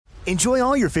Enjoy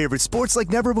all your favorite sports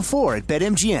like never before at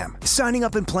BetMGM. Signing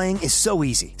up and playing is so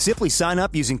easy. Simply sign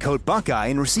up using code Buckeye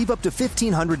and receive up to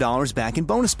 $1,500 back in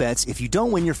bonus bets if you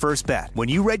don't win your first bet. When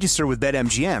you register with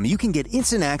BetMGM, you can get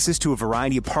instant access to a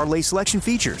variety of parlay selection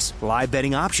features, live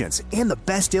betting options, and the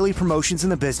best daily promotions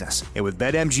in the business. And with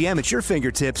BetMGM at your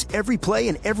fingertips, every play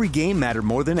and every game matter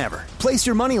more than ever. Place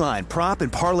your moneyline, prop,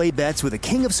 and parlay bets with the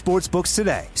king of sportsbooks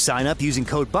today. Sign up using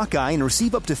code Buckeye and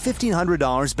receive up to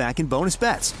 $1,500 back in bonus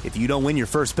bets if you don't win your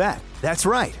first bet. That's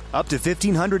right, up to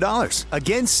 $1,500.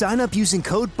 Again, sign up using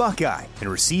code Buckeye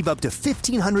and receive up to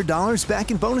 $1,500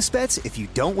 back in bonus bets if you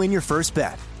don't win your first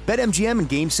bet. BetMGM and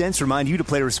GameSense remind you to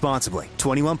play responsibly.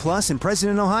 21 plus and present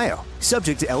in Ohio.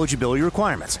 Subject to eligibility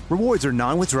requirements. Rewards are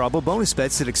non-withdrawable bonus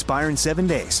bets that expire in 7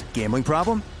 days. Gambling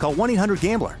problem? Call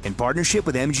 1-800-GAMBLER in partnership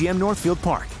with MGM Northfield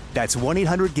Park. That's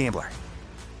 1-800-GAMBLER.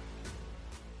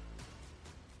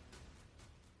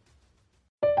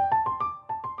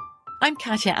 I'm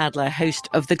Katya Adler, host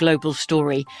of The Global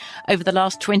Story. Over the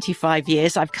last 25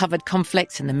 years, I've covered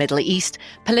conflicts in the Middle East,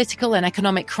 political and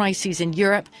economic crises in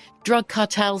Europe, drug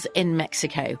cartels in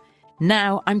Mexico.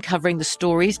 Now I'm covering the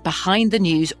stories behind the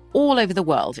news all over the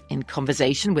world in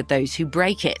conversation with those who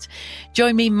break it.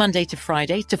 Join me Monday to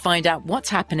Friday to find out what's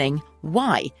happening,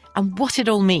 why, and what it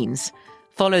all means.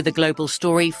 Follow The Global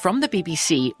Story from the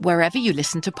BBC wherever you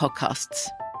listen to podcasts.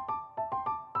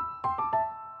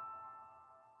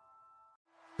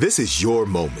 This is your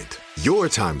moment, your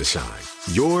time to shine,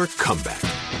 your comeback.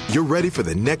 You're ready for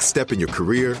the next step in your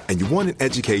career, and you want an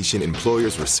education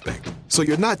employers respect. So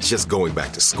you're not just going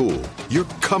back to school, you're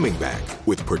coming back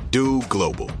with Purdue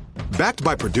Global. Backed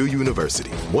by Purdue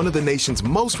University, one of the nation's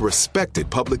most respected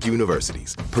public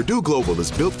universities, Purdue Global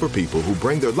is built for people who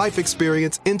bring their life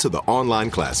experience into the online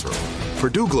classroom.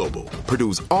 Purdue Global,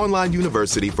 Purdue's online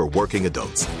university for working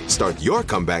adults. Start your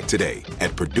comeback today at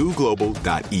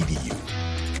purdueglobal.edu.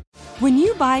 When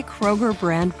you buy Kroger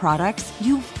brand products,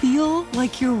 you feel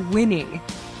like you're winning.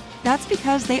 That's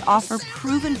because they offer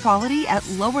proven quality at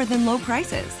lower than low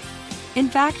prices. In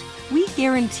fact, we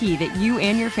guarantee that you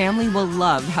and your family will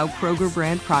love how Kroger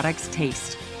brand products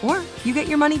taste, or you get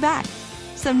your money back.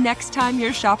 So next time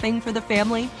you're shopping for the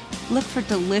family, look for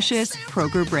delicious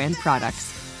Kroger brand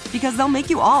products, because they'll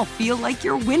make you all feel like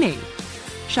you're winning.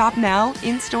 Shop now,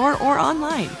 in-store, or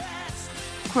online.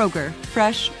 Kroger,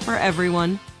 fresh for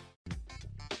everyone.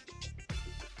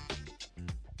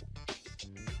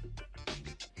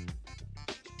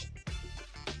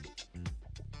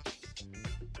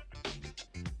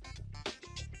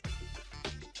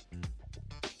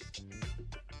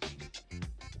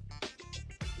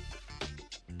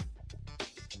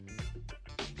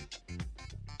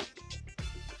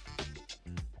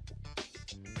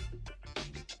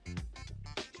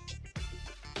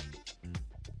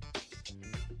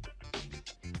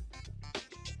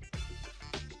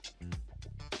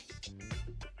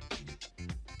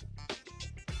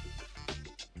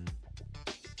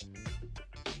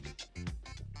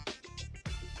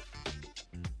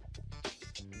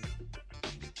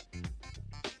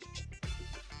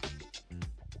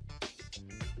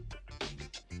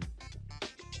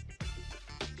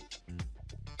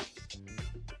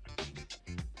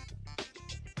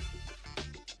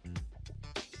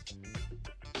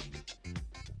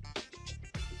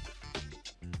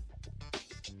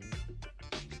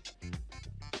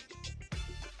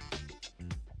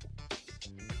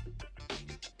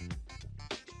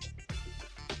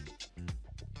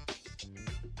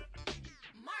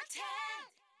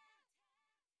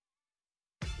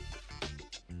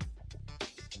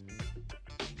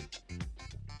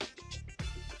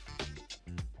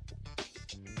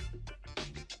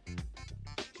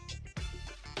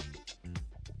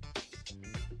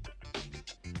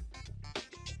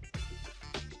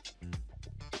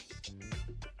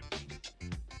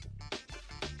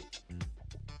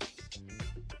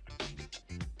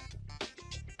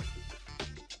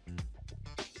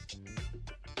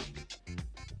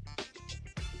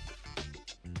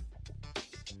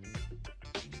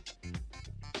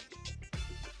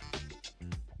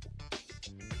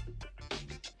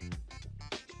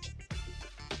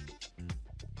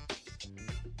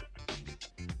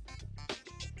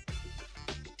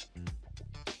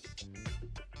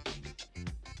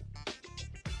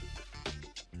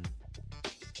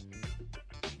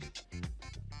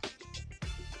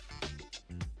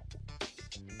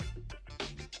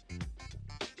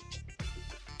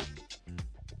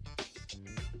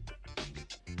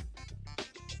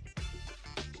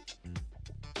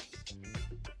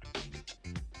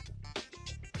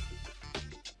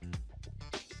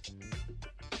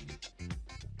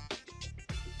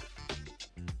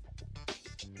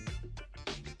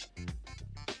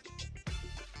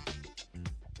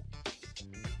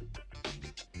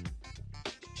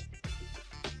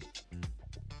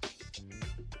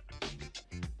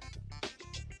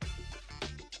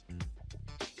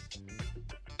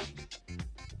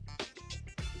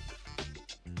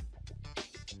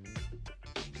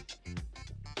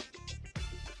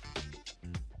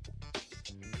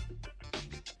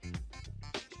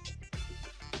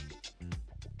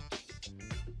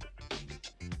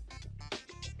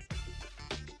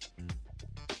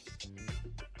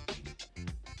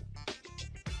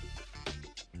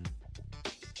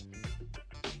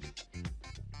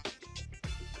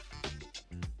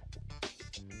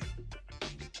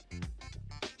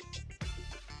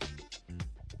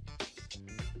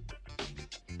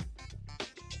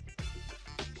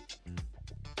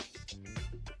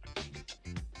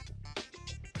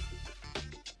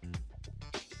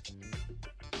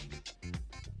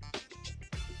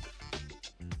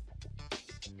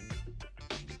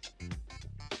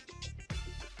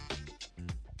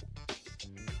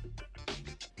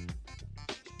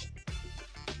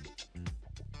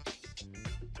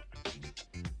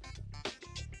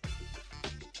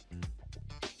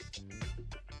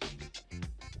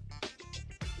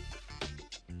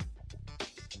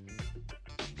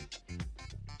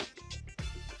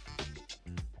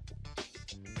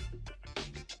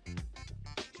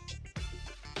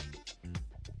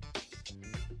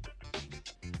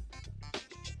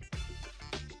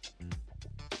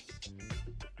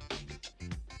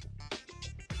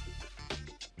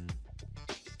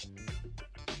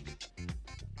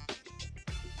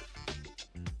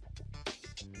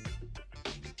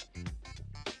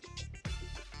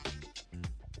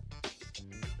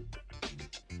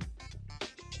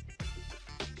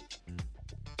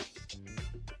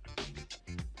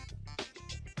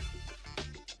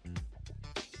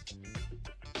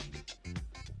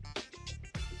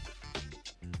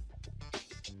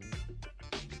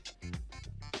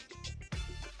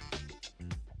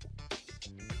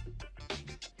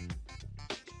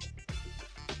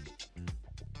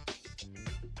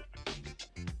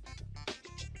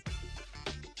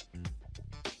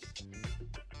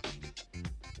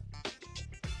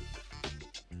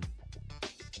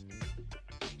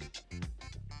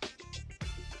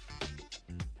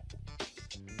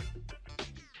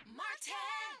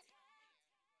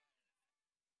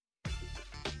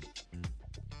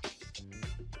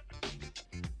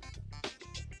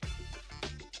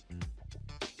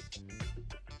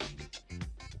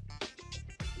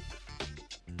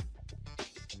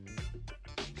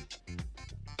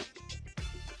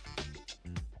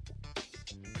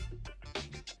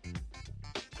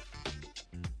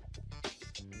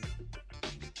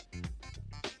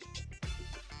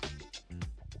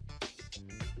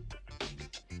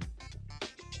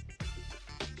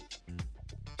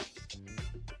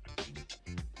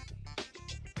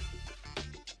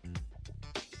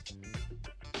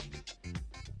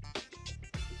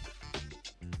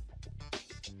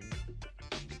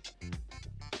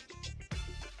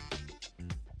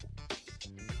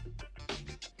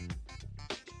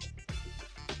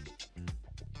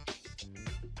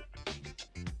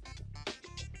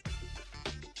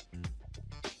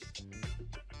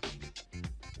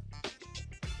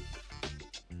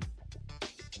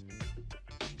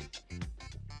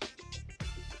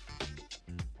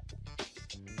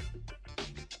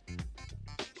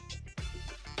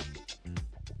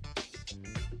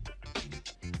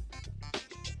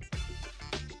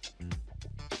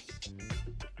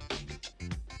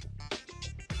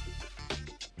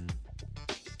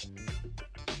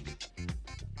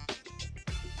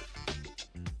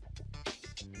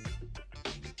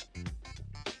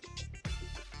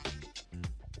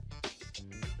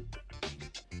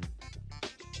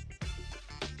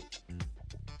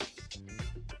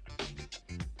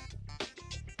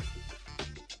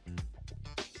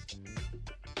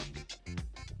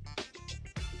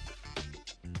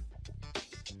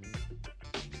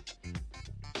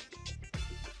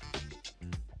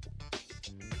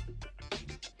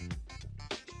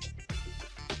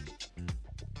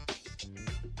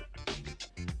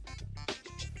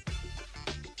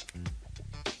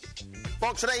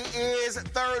 Folks, today is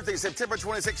Thursday, September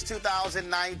 26,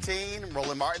 2019.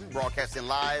 Roland Martin broadcasting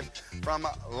live from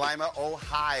Lima,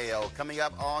 Ohio. Coming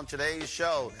up on today's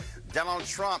show, Donald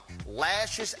Trump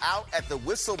lashes out at the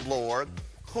whistleblower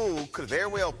who could very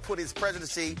well put his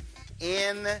presidency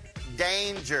in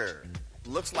danger.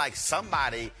 Looks like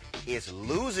somebody is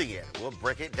losing it. We'll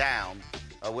break it down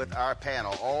with our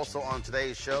panel. Also on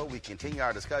today's show, we continue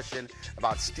our discussion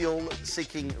about still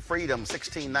seeking freedom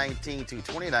 1619 to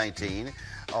 2019.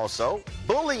 Also,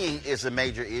 bullying is a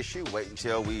major issue. Wait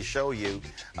until we show you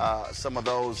some of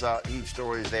those huge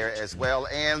stories there as well.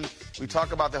 And we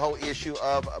talk about the whole issue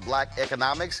of black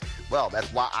economics. Well,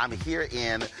 that's why I'm here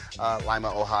in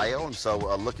Lima, Ohio. And so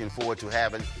looking forward to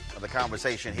having the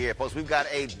conversation here. Folks, we've got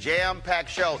a jam-packed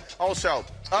show. Also,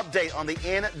 update on the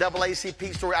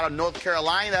NAACP story out of North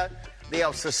Carolina. They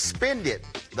have suspended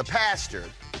the pastor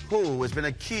who has been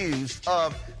accused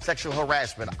of sexual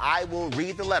harassment. I will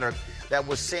read the letter that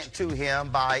was sent to him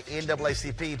by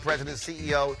NAACP President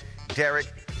CEO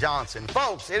Derek Johnson.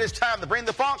 Folks, it is time to bring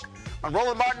the funk on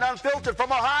Roland Martin Unfiltered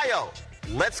from Ohio.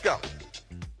 Let's go.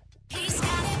 He's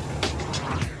got it.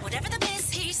 Whatever the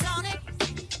biz, he's on it.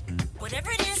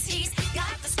 Whatever it is, he's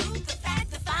got the scoop, the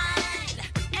fact, the find.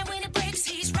 And when it breaks,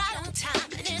 he's right on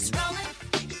time and it's rolling.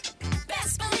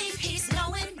 Best believe he's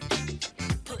knowing.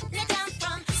 Putting it down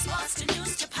from sports to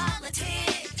news to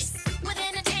politics. With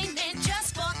entertainment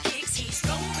just for kicks, he's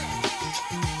rolling.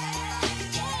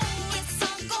 It's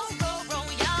on Go,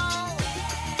 y'all.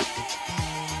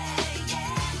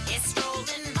 It's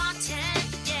Roland Martin,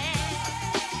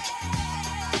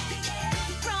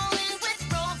 Rolling with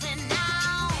Roland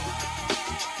now.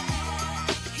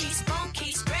 He's funky,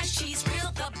 he's fresh, he's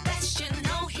real, the best, you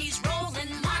know he's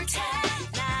Roland Martin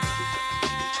now.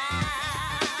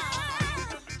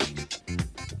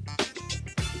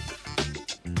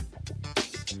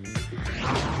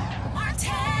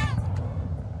 Martin.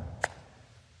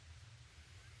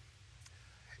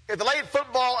 If the late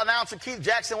football announcer Keith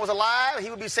Jackson was alive, he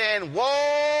would be saying,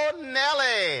 "Whoa,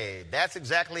 Nelly." That's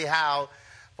exactly how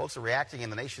folks are reacting in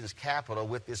the nation's capital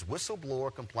with this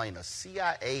whistleblower complaint, a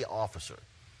CIA officer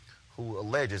who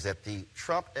alleges that the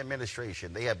Trump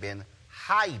administration, they have been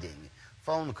hiding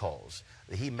phone calls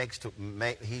that he makes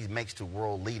to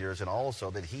world leaders, and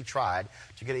also that he tried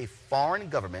to get a foreign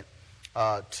government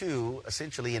to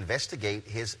essentially investigate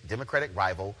his Democratic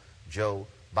rival, Joe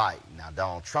Biden. Now,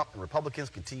 Donald Trump and Republicans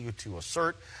continue to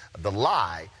assert the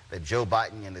lie that Joe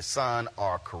Biden and his son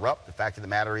are corrupt. The fact of the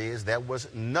matter is there was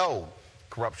no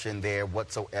corruption there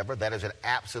whatsoever. That is an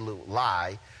absolute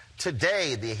lie.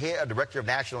 Today, the head director of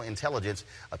national intelligence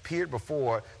appeared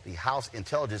before the House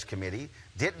Intelligence Committee,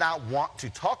 did not want to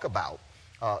talk about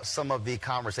some of the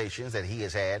conversations that he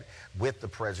has had with the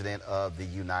President of the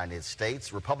United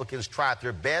States. Republicans tried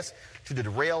their best to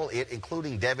derail it,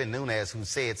 including Devin Nunes, who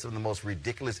said some of the most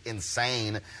ridiculous,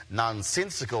 insane,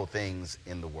 nonsensical things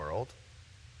in the world.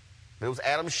 But it was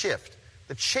Adam Schiff,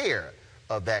 the chair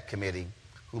of that committee,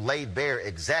 who laid bare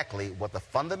exactly what the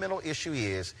fundamental issue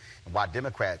is and why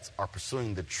Democrats are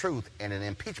pursuing the truth in an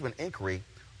impeachment inquiry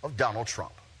of Donald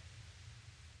Trump.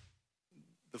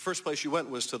 The first place you went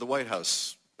was to the White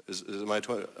House. Am I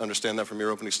to understand that from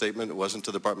your opening statement? It wasn't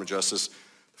to the Department of Justice.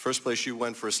 The first place you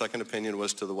went for a second opinion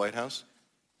was to the White House?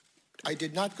 I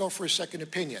did not go for a second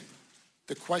opinion.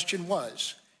 The question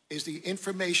was, is the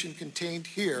information contained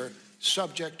here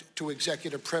subject to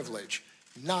executive privilege,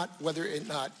 not whether or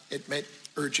not it met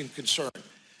urgent concern.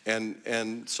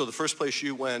 And so the first place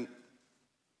you went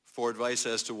for advice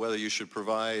as to whether you should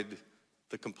provide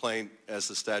the complaint as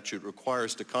the statute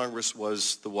requires to Congress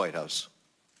was the White House.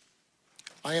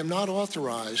 I am not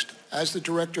authorized, as the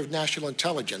Director of National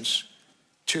Intelligence,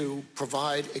 to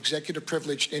provide executive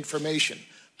privileged information.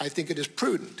 I think it is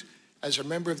prudent, as a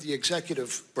member of the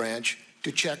executive branch,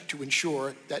 to check to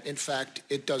ensure that, in fact,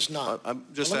 it does not. I'm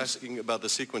just asking about the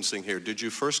sequencing here. Did you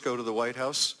first go to the White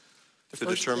House to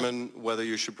determine whether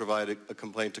you should provide a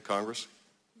complaint to Congress?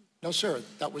 No, sir.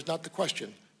 That was not the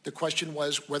question. The question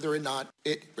was whether or not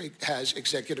it has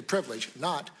executive privilege,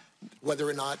 not whether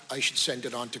or not I should send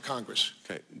it on to Congress.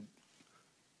 Okay.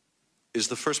 Is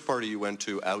the first party you went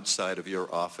to outside of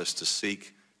your office to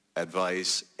seek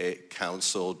advice,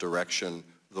 counsel, direction,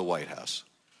 the White House?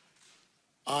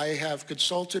 I have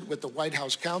consulted with the White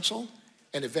House counsel,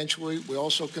 and eventually we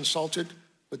also consulted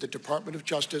with the Department of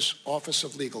Justice Office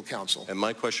of Legal Counsel. And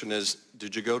my question is,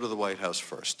 did you go to the White House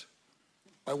first?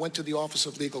 I went to the Office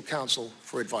of Legal Counsel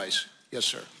for advice. Yes,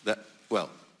 sir. Well,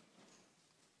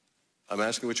 I'm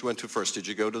asking which you went to first. Did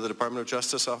you go to the Department of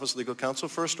Justice Office of Legal Counsel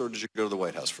first, or did you go to the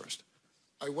White House first?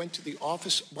 I went to the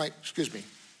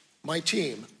My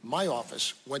team, my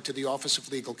office, went to the Office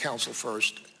of Legal Counsel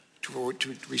first to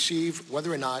receive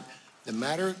whether or not the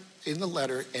matter in the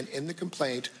letter and in the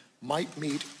complaint might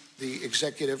meet the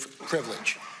executive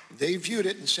privilege. They viewed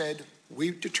it and said,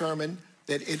 we've determined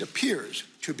that it appears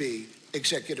to be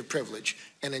executive privilege.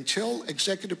 And until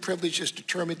executive privilege is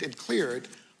determined and cleared,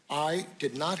 I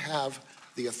did not have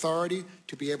the authority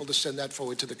to be able to send that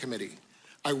forward to the committee.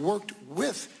 I worked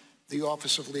with the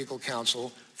Office of Legal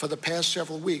Counsel for the past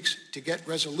several weeks to get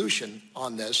resolution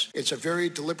on this. It's a very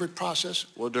deliberate process.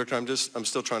 Well, Director, I'm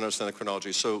still trying to understand the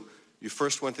chronology. So you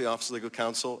first went to the Office of Legal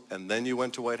Counsel, and then you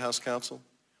went to White House counsel?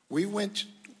 We went,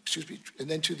 and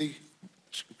then to the,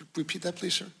 repeat that,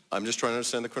 please, sir? I'm just trying to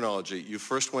understand the chronology. You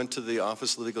first went to the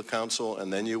Office of Legal Counsel,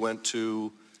 and then you went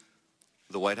to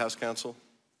the White House counsel?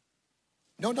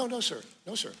 No, sir.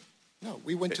 No, sir. No,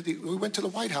 we went to the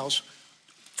White House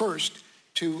first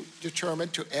to determine,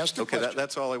 to ask the question. Okay,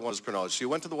 that's all I want is chronology. So you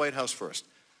went to the White House first.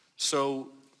 So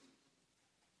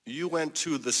you went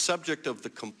to the subject of the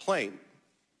complaint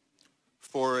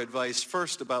for advice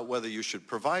first about whether you should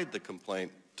provide the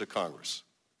complaint to Congress.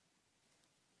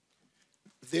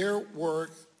 There were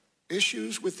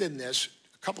issues within this,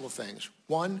 a couple of things.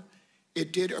 One,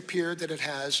 it did appear that it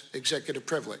has executive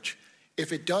privilege.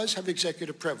 If it does have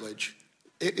executive privilege,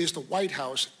 it is the White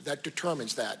House that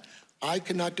determines that. I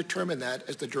cannot determine that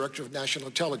as the Director of National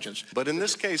Intelligence. But in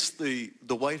this case, the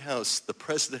White House, the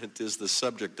president is the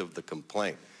subject of the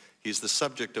complaint. He's the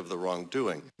subject of the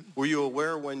wrongdoing. Were you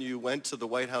aware when you went to the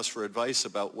White House for advice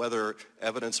about whether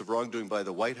evidence of wrongdoing by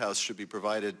the White House should be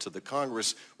provided to the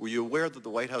Congress, were you aware that the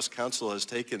White House counsel has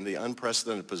taken the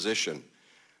unprecedented position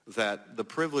that the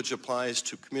privilege applies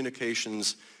to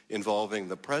communications involving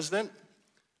the president,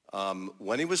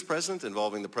 when he was president,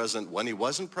 involving the president when he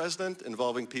wasn't president,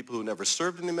 involving people who never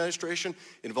served in the administration,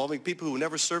 involving people who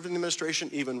never served in the administration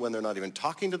even when they're not even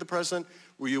talking to the president?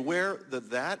 Were you aware that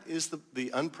that is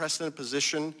the unprecedented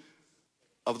position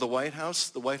of the White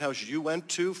House you went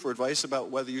to for advice about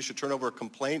whether you should turn over a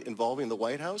complaint involving the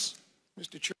White House?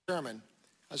 Mr. Chairman,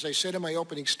 as I said in my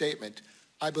opening statement,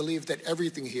 I believe that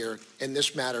everything here in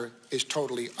this matter is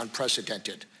totally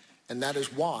unprecedented. And that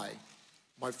is why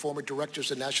my former directors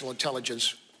of national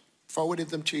intelligence forwarded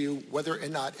them to you whether or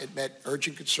not it met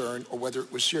urgent concern or whether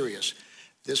it was serious.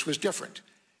 This was different.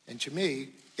 And to me,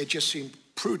 it just seemed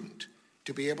prudent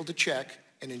to be able to check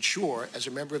and ensure as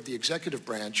a member of the executive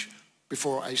branch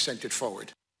before I sent it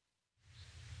forward.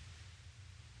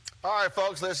 All right,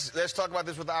 folks, let's talk about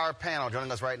this with our panel.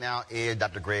 Joining us right now is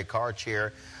Dr. Greg Carr,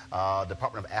 Chair,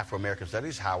 Department of Afro-American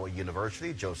Studies, Howard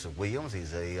University. Joseph Williams,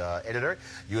 he's a editor,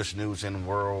 U.S. News and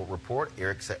World Report.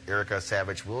 Erica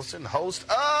Savage Wilson, host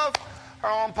of her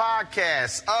own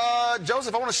podcast.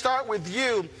 Joseph, I want to start with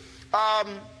you.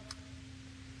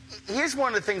 Here's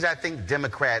one of the things I think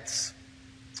Democrats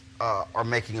are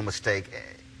making a mistake,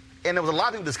 and there was a lot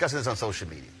of people discussing this on social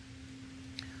media.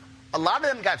 A lot of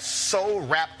them got so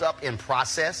wrapped up in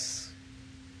process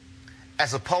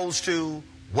as opposed to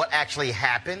what actually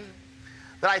happened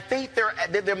that I think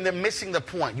they're missing the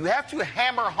point. You have to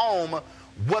hammer home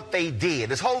what they did.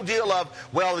 This whole deal of,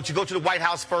 well, that you go to the White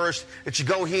House first, that you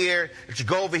go here, that you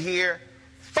go over here.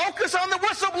 Focus on the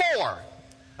whistleblower.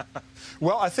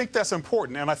 Well, I think that's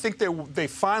important, and I think they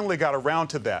finally got around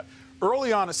to that.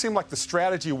 Early on, it seemed like the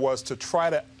strategy was to try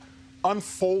to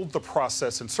unfold the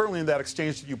process, and certainly in that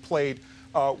exchange that you played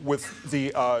with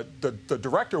the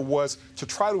director was to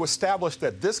try to establish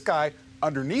that this guy,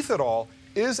 underneath it all,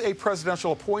 is a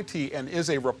presidential appointee and is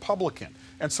a Republican.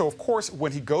 And so, of course,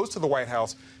 when he goes to the White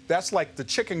House, that's like the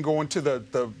chicken going to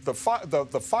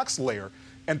the fox lair.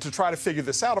 And to try to figure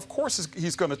this out, of course,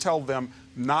 he's going to tell them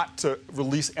not to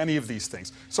release any of these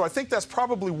things. So I think that's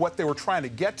probably what they were trying to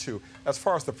get to. As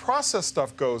far as the process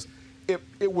stuff goes,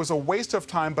 it was a waste of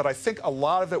time, but I think a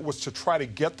lot of it was to try to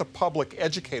get the public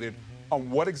educated on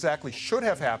what exactly should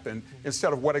have happened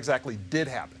instead of what exactly did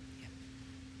happen.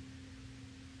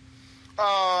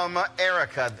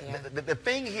 Erica, the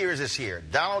thing here is this here.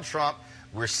 Donald Trump,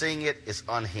 we're seeing it, is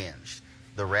unhinged.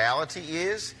 The reality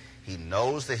is he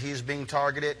knows that he's being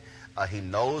targeted. He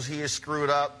knows he is screwed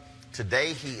up.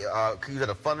 Today, he was at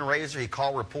a fundraiser. He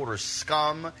called reporters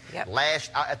scum,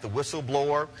 lashed out at the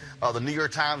whistleblower. The New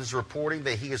York Times is reporting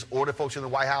that he has ordered folks in the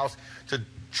White House to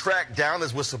track down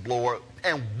this whistleblower.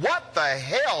 And what the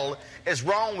hell is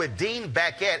wrong with Dean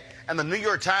Baquet and the New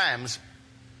York Times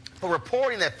for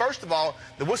reporting that, first of all,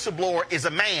 the whistleblower is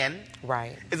a man,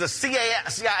 right? Is a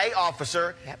CIA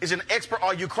officer, is an expert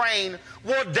on Ukraine.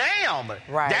 Well, damn,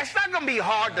 right. That's not going to be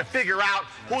hard to figure out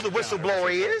who the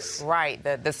whistleblower is. Right,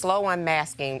 the slow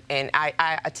unmasking. And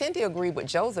I tend to agree with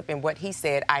Joseph in what he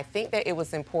said. I think that it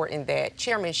was important that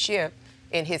Chairman Schiff,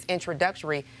 in his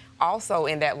introductory, also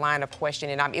in that line of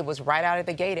questioning, it was right out of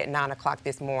the gate at 9 o'clock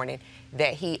this morning,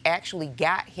 that he actually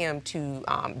got him to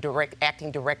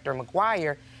Acting Director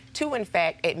McGuire to, in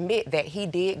fact, admit that he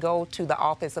did go to the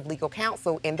Office of Legal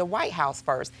Counsel in the White House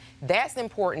first. That's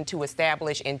important to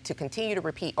establish and to continue to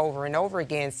repeat over and over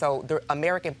again so the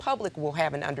American public will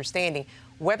have an understanding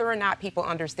whether or not people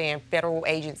understand federal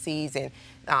agencies and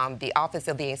the Office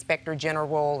of the Inspector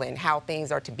General and how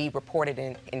things are to be reported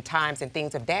in times and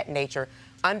things of that nature,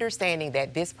 understanding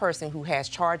that this person who has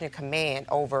charge and command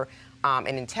over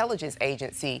an intelligence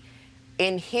agency,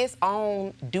 in his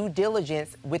own due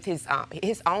diligence, with his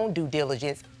own due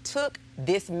diligence, took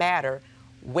this matter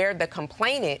where the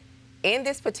complainant in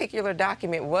this particular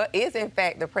document is in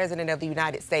fact the President of the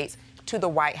United States to the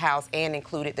White House and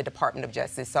included the Department of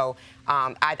Justice. So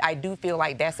I do feel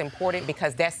like that's important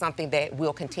because that's something that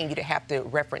we'll continue to have to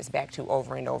reference back to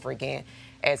over and over again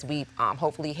as we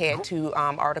hopefully head to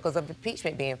articles of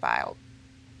impeachment being filed.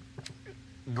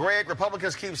 Greg,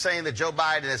 Republicans keep saying that Joe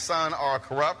Biden and his son are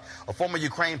corrupt. A former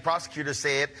Ukraine prosecutor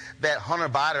said that Hunter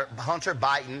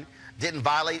Biden didn't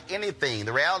violate anything.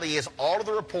 The reality is all of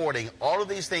the reporting, all of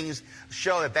these things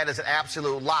show that is an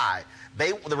absolute lie.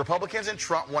 The Republicans and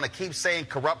Trump want to keep saying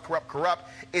corrupt, corrupt, corrupt.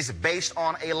 It's based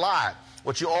on a lie.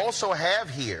 What you also have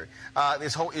here,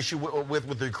 this whole issue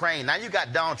with Ukraine. Now you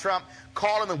got Donald Trump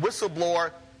calling the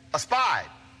whistleblower a spy.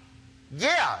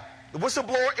 Yeah, the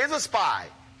whistleblower is a spy.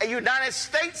 A United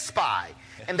States spy,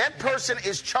 and that person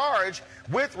is charged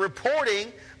with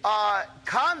reporting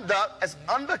conduct as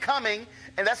unbecoming,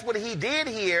 and that's what he did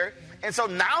here. And so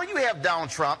now you have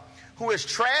Donald Trump, who has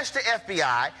trashed the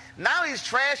FBI. Now he's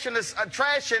trashing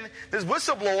this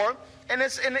whistleblower, and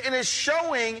it's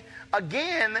showing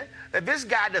again that this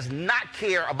guy does not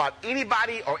care about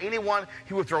anybody or anyone.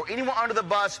 He will throw anyone under the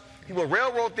bus. He will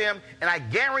railroad them, and I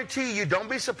guarantee you, don't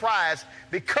be surprised,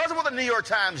 because of what the New York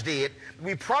Times did,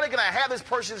 we're probably going to have this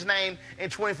person's name in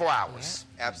 24 hours.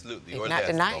 Yeah. Absolutely. Or not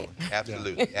tonight.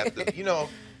 Absolutely. Absolutely. You know,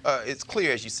 it's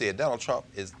clear, as you said, Donald Trump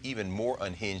is even more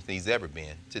unhinged than he's ever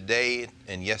been. Today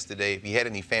and yesterday, if he had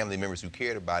any family members who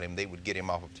cared about him, they would get him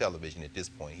off of television at this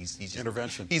point. He's just,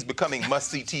 intervention. He's becoming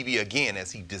must-see TV again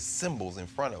as he dissembles in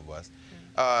front of us.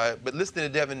 But listening to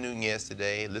Devin Nunes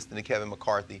today, listening to Kevin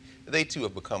McCarthy, they too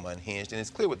have become unhinged, and it's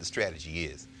clear what the strategy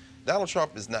is. Donald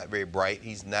Trump is not very bright.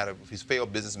 He's a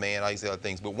failed businessman, all these other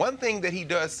things. But one thing that he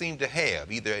does seem to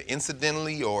have, either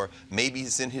incidentally or maybe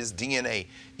it's in his DNA,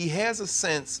 he has a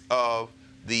sense of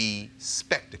the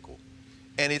spectacle.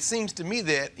 And it seems to me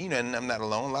that, you know, and I'm not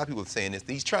alone, a lot of people are saying this,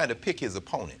 that he's trying to pick his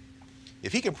opponent.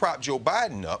 If he can prop Joe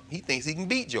Biden up, he thinks he can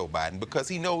beat Joe Biden because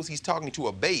he knows he's talking to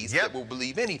a base that will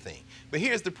believe anything. But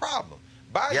here's the problem.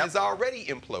 Biden is already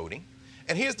imploding.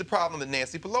 And here's the problem that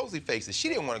Nancy Pelosi faces. She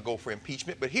didn't want to go for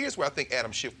impeachment, but here's where I think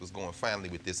Adam Schiff was going finally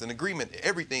with this. In agreement to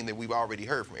everything that we've already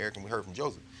heard from Eric and we heard from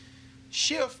Joseph.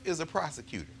 Schiff is a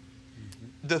prosecutor.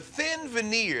 The thin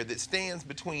veneer that stands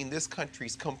between this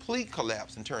country's complete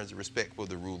collapse in terms of respect for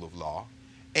the rule of law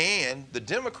and the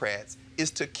Democrats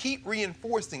is to keep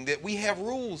reinforcing that we have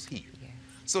rules here.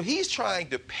 So he's trying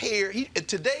to pair.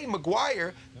 Today,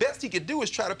 McGuire, best he could do is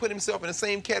try to put himself in the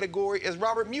same category as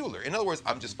Robert Mueller. In other words,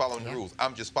 I'm just following the rules.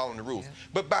 I'm just following the rules.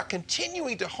 But by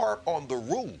continuing to harp on the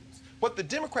rules, what the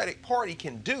Democratic Party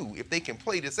can do if they can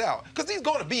play this out, because he's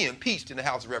going to be impeached in the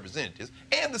House of Representatives,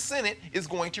 and the Senate is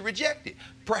going to reject it.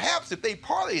 Perhaps if they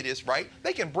parlay this right,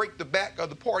 they can break the back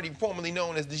of the party formerly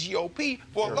known as the GOP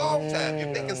for a long time.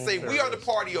 If they can say, we are the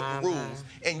party of the rules,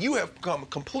 and you have become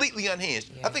completely unhinged.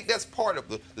 I think that's part of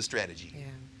the strategy.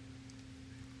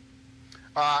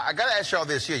 I got to ask y'all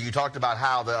this here. You talked about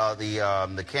how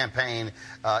the campaign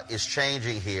is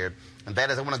changing here. And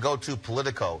that is, I want to go to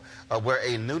Politico, where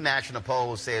a new national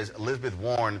poll says Elizabeth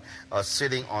Warren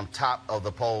sitting on top of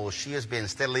the poll. She has been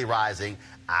steadily rising.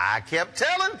 I kept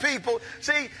telling people,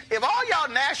 see, if all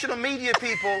y'all national media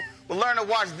people will learn to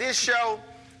watch this show,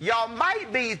 y'all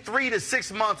might be 3 to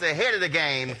 6 months ahead of the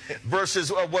game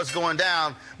versus what's going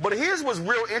down. But here's what's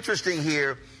real interesting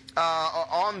here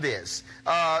on this.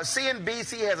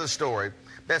 CNBC has a story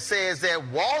that says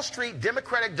that Wall Street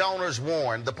Democratic donors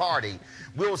warn the party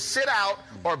will sit out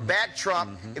or back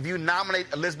Trump if you nominate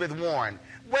Elizabeth Warren.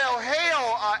 Well,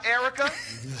 hell, Erica,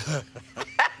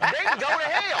 they can go to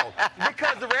hell.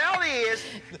 Because the reality is,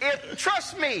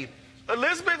 trust me,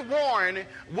 Elizabeth Warren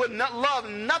would love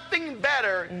nothing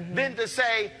better than to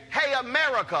say, hey,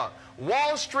 America,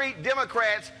 Wall Street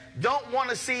Democrats don't want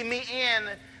to see me in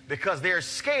because they're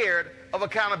scared of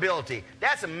accountability.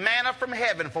 That's manna from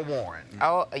heaven for Warren.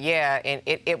 Oh, yeah, and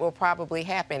it will probably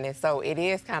happen. And so it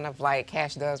is kind of like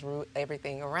cash does rule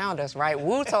everything around us, right?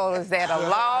 Wu told us that a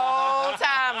long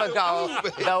time ago.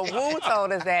 The Wu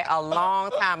told us that a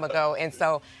long time ago. And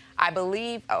so I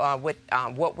believe with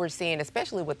what we're seeing,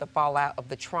 especially with the fallout of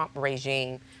the Trump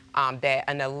regime, that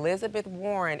an Elizabeth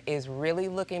Warren is really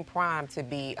looking primed to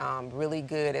be really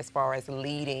good as far as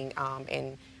leading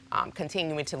and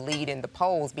continuing to lead in the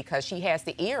polls because she has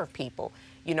the ear of people.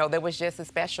 You know, there was just a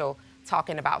special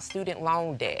talking about student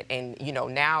loan debt and, you know,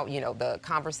 now, you know, the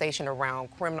conversation around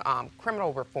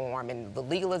criminal reform and the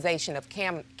legalization of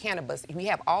cannabis. We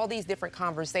have all these different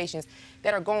conversations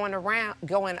that are going around,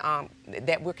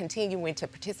 that we're continuing to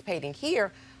participate in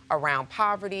here around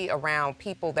poverty, around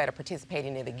people that are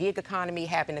participating in the gig economy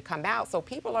having to come out. So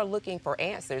people are looking for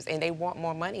answers and they want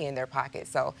more money in their pocket.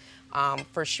 So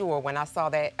for sure, when I saw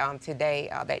that today,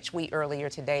 that tweet earlier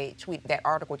today, that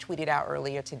article tweeted out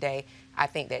earlier today, I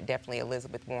think that definitely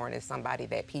Elizabeth Warren is somebody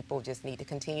that people just need to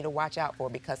continue to watch out for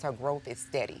because her growth is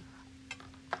steady.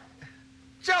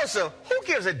 Joseph, who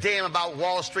gives a damn about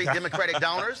Wall Street Democratic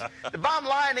donors? The bottom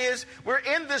line is we're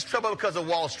in this trouble because of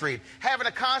Wall Street, having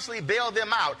to constantly bail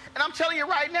them out. And I'm telling you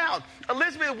right now,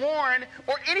 Elizabeth Warren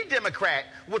or any Democrat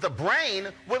with a brain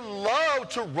would love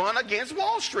to run against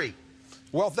Wall Street.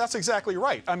 Well, that's exactly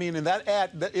right. I mean, in that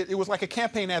ad, it was like a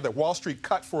campaign ad that Wall Street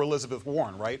cut for Elizabeth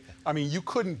Warren, right? I mean, you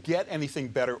couldn't get anything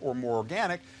better or more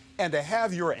organic. And to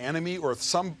have your enemy or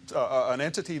some an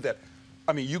entity that,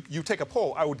 I mean, you take a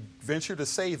poll, I would venture to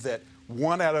say that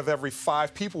 1 out of every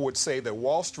 5 people would say that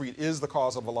Wall Street is the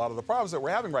cause of a lot of the problems that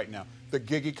we're having right now. The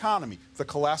gig economy, the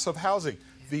collapse of housing,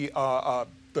 the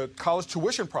college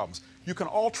tuition problems. You can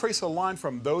all trace a line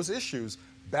from those issues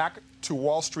back to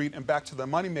Wall Street and back to the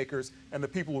moneymakers and the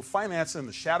people who finance and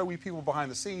the shadowy people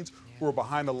behind the scenes who are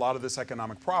behind a lot of this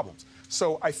economic problems.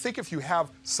 So I think if you have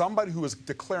somebody who is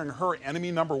declaring her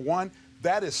enemy number one,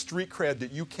 that is street cred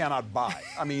that you cannot buy.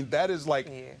 I mean, that is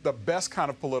like the best kind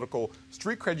of political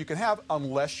street cred you can have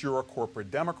unless you're a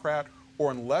corporate Democrat or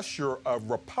unless you're a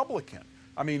Republican.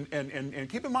 I mean, and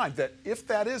keep in mind that if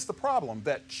that is the problem,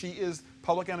 that she is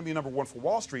public enemy number one for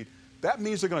Wall Street, that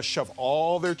means they're going to shove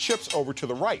all their chips over to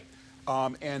the right.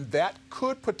 And that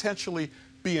could potentially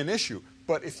be an issue.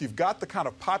 But if you've got the kind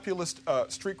of populist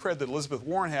street cred that Elizabeth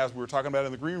Warren has, we were talking about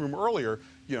in the green room earlier,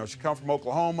 you know, she comes from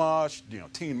Oklahoma,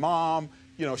 teen mom,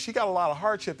 she got a lot of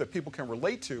hardship that people can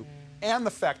relate to. And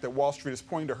the fact that Wall Street is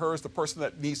pointing to her as the person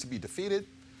that needs to be defeated,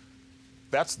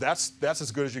 that's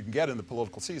as good as you can get in the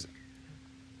political season.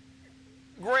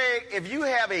 Greg, if you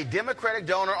have a Democratic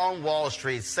donor on Wall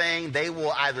Street saying they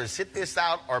will either sit this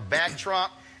out or back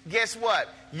Trump, guess what?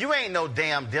 You ain't no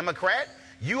damn Democrat.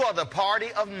 You are the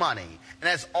party of money, and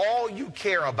that's all you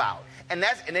care about. And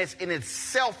it's in its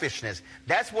selfishness.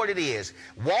 That's what it is.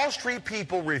 Wall Street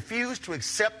people refuse to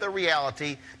accept the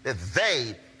reality that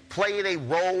they played a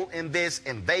role in this,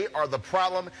 and they are the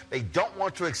problem. They don't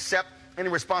want to accept any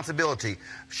responsibility.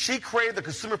 She created the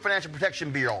Consumer Financial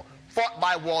Protection Bureau, fought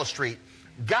by Wall Street,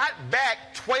 got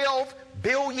back $12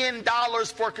 billion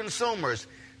for consumers.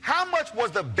 How much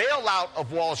was the bailout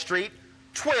of Wall Street?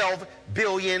 $12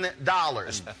 billion.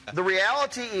 The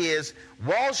reality is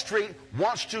Wall Street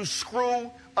wants to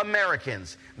screw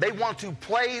Americans. They want to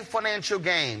play financial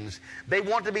games. They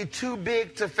want to be too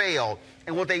big to fail.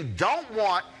 And what they don't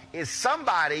want is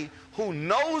somebody who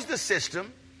knows the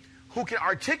system, who can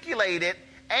articulate it,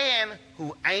 and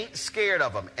who ain't scared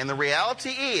of them. And the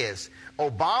reality is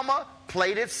Obama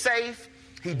played it safe.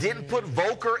 He didn't put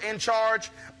Volcker in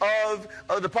charge of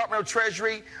the Department of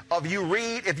Treasury. If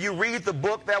you read the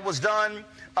book that was done, and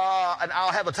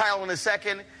I'll have a title in a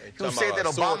second, who said that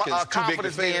Obama,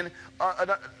 Confidence Men,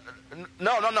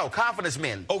 Confidence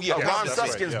Men. Oh yeah, Ron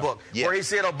Suskin's book, where he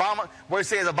said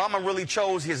Obama really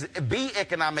chose his B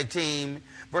economic team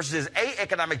versus his A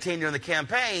economic team during the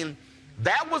campaign.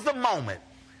 That was the moment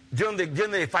during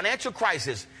the financial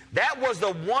crisis. That was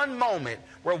the one moment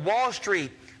where Wall Street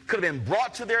could have been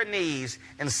brought to their knees.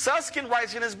 And Susskind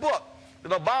writes in his book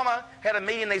that Obama had a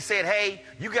meeting. They said, hey,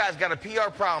 you guys got a PR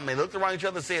problem. They looked around each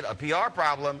other and said, a PR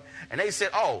problem. And they said,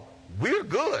 oh, we're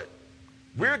good.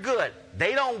 We're good.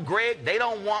 They don't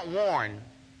want Warren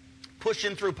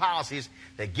pushing through policies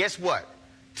that, guess what?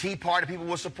 Tea Party people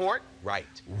will support. Right.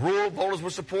 Rural voters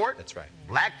will support. That's right.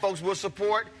 Black folks will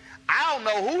support. I don't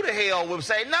know who the hell would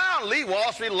say, no, leave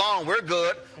Wall Street alone. We're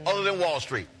good, other than Wall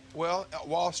Street. Well,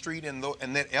 Wall Street and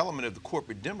that element of the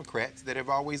corporate Democrats that have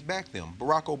always backed them.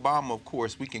 Barack Obama, of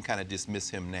course, we can kind of dismiss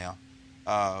him now.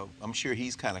 I'm sure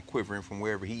he's kind of quivering from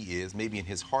wherever he is, maybe in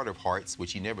his heart of hearts,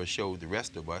 which he never showed the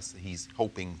rest of us. He's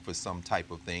hoping for some type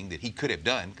of thing that he could have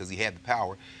done because he had the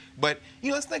power. But,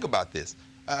 let's think about this.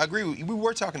 I agree with you. We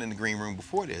were talking in the green room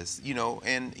before this,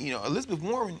 and Elizabeth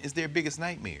Warren is their biggest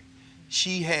nightmare.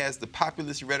 She has the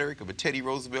populist rhetoric of a Teddy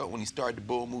Roosevelt when he started the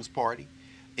Bull Moose Party.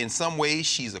 In some ways,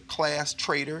 she's a class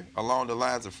traitor along the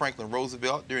lines of Franklin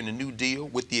Roosevelt during the New Deal,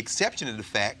 with the exception of the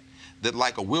fact that,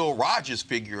 like a Will Rogers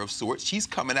figure of sorts, she's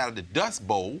coming out of the Dust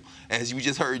Bowl, as you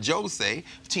just heard Joe say,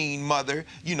 teen mother.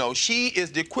 She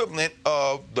is the equivalent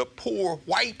of the poor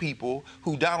white people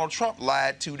who Donald Trump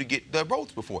lied to get the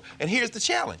votes before. And here's the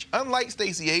challenge. Unlike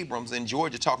Stacey Abrams in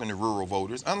Georgia talking to rural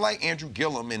voters, unlike Andrew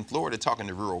Gillum in Florida talking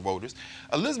to rural voters,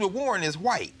 Elizabeth Warren is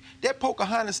white. That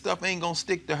Pocahontas stuff ain't gonna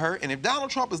stick to her. And if Donald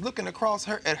Trump is looking across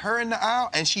at her in the aisle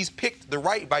and she's picked the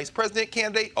right vice president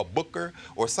candidate, a Booker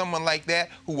or someone like that,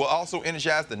 who will also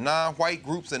energize the non-white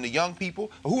groups and the young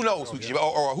people, who knows, or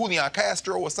Julian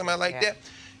Castro or somebody like that,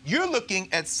 you're looking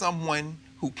at someone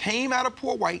who came out of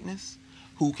poor whiteness,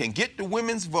 who can get the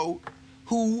women's vote,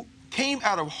 who came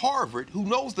out of Harvard, who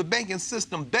knows the banking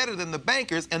system better than the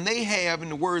bankers, and they have, in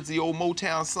the words of the old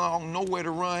Motown song, nowhere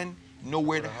to run,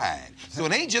 nowhere to hide. So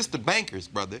it ain't just the bankers,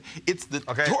 brother. It's the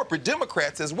corporate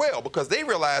Democrats as well, because they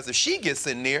realize if she gets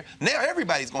in there, now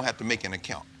everybody's going to have to make an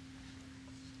account.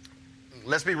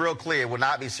 Let's be real clear. It will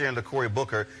not be Senator Cory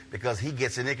Booker because he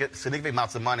gets significant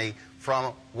amounts of money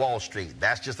from Wall Street.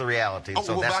 That's just the reality.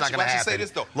 So that's not going to happen. Say this,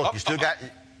 though. Look, you still got...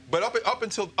 But up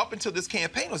until this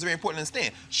campaign, it was very important to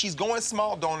understand. She's going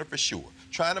small donor for sure,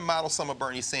 trying to model some of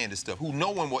Bernie Sanders stuff, who no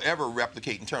one will ever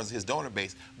replicate in terms of his donor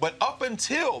base. But up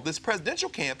until this presidential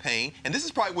campaign, and this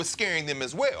is probably what's scaring them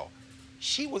as well,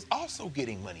 she was also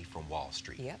getting money from Wall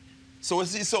Street. Yep. So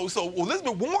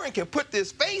Elizabeth Warren can put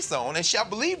this face on, and I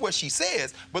believe what she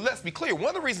says. But let's be clear, one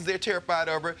of the reasons they're terrified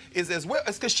of her is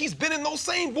because she's been in those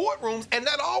same boardrooms and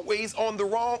not always on the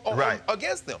wrong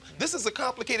against them. This is a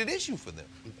complicated issue for them.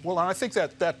 Well, and I think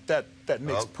that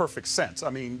makes perfect sense.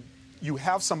 I mean, you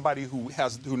have somebody who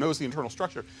knows the internal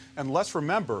structure, and let's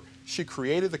remember, she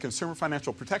created the Consumer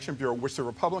Financial Protection Bureau, which the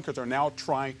Republicans are now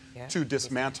trying to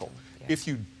dismantle. If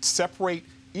you separate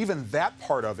even that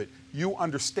part of it, you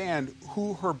understand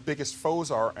who her biggest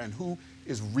foes are and who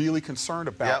is really concerned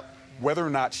about whether or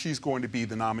not she's going to be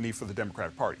the nominee for the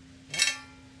Democratic Party.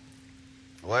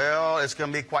 Well, it's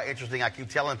going to be quite interesting. I keep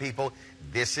telling people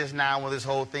this is now when this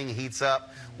whole thing heats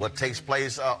up, what takes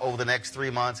place over the next 3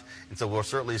 months. And so we'll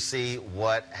certainly see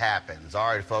what happens. All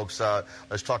right, folks,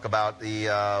 let's talk about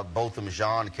the Botham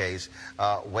Jean case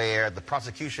where the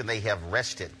prosecution, they have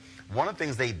rested. One of the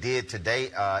things they did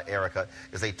today, Erica,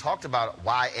 is they talked about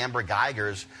why Amber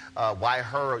Geiger's, why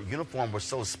her uniform was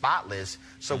so spotless.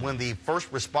 So when the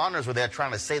first responders were there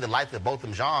trying to save the life of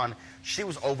Botham Jean, she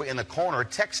was over in the corner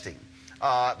texting.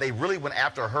 They really went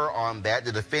after her on that.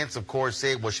 The defense, of course,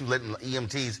 said, well, she was letting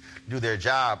EMTs do their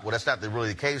job. Well, that's not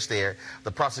really the case there.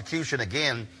 The prosecution,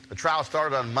 again, the trial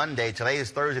started on Monday. Today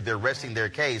is Thursday. They're resting their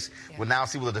case. We'll now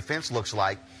see what the defense looks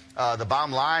like. The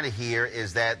bottom line here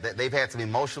is that they've had some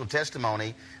emotional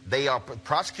testimony.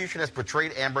 Prosecution has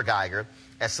portrayed Amber Geiger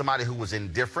as somebody who was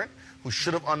indifferent, who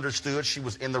should have understood she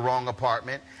was in the wrong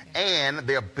apartment, and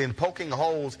they've been poking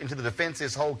holes into the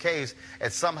defense's whole case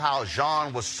as somehow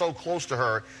Jean was so close to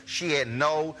her, she had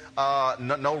no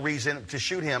reason to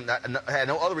shoot him, had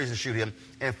no other reason to shoot him.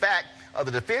 In fact,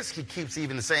 the defense keeps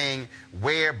even saying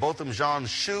where Botham Jean's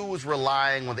shoes were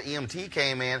lying when the EMT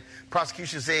came in.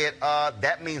 Prosecution said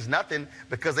that means nothing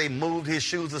because they moved his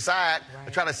shoes aside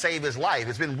to try to save his life.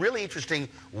 It's been really interesting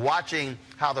watching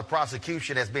how the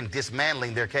prosecution has been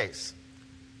dismantling their case.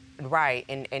 Right,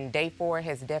 and day 4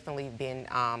 has definitely been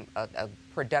a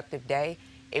productive day.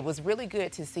 It was really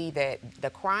good to see that the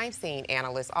crime scene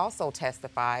analyst also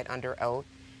testified under oath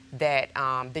that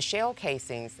the shell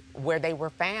casings where they were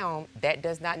found, that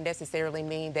does not necessarily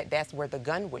mean that that's where the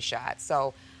gun was shot.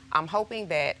 So I'm hoping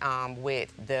that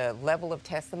with the level of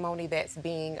testimony that's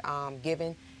being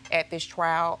given at this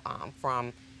trial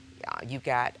from you've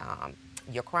got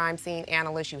your crime scene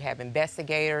analysts, you have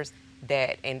investigators,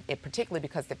 that, and particularly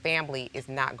because the family is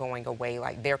not going away,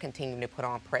 like they're continuing to put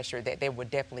on pressure, that there would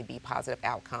definitely be positive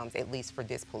outcomes, at least for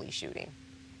this police shooting.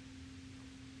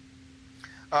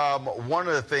 One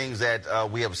of the things that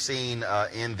we have seen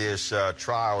in this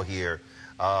trial here,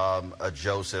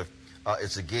 Joseph,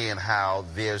 is again how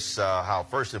this, how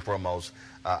first and foremost,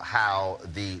 how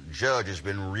the judge has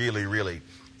been really, really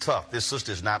tough. This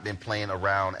sister's not been playing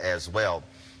around as well.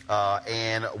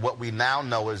 And what we now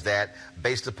know is that,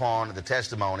 based upon the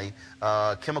testimony,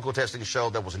 chemical testing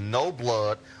showed there was no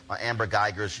blood on Amber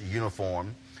Guyger's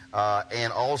uniform.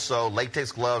 And also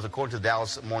latex gloves, according to the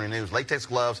Dallas Morning News, latex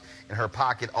gloves in her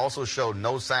pocket also showed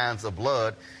no signs of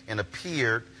blood and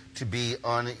appeared to be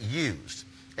unused.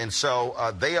 And so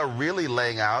they are really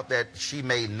laying out that she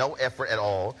made no effort at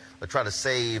all to try to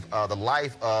save the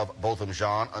life of Botham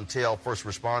Jean until first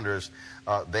responders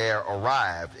there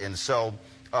arrived. And so,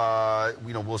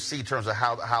 we'll see in terms of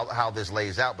how this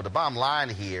lays out. But the bottom line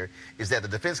here is that the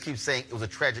defense keeps saying it was a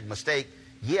tragic mistake.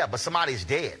 Yeah, but somebody's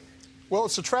dead. Well,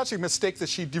 it's a tragic mistake that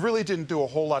she really didn't do a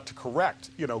whole lot to correct,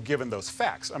 given those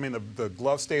facts. I mean, the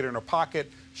glove stayed in her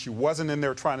pocket. She wasn't in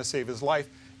there trying to save his life.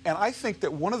 And I think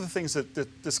that one of the things that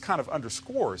this kind of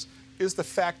underscores is the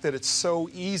fact that it's so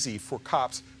easy for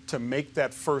cops to make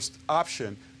that first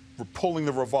option, pulling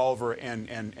the revolver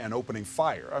and opening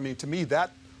fire. I mean, to me,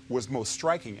 that was most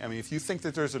striking. I mean, if you think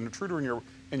that there's an intruder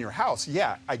in your house,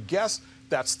 yeah, I guess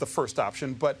that's the first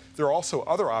option. But there are also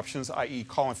other options, i.e.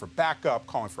 calling for backup,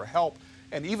 calling for help.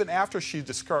 And even after she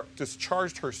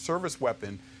discharged her service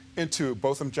weapon into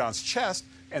Botham Jean's chest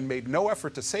and made no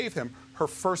effort to save him, her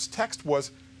first text was,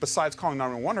 besides calling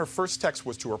 911, her first text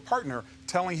was to her partner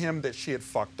telling him that she had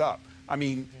fucked up. I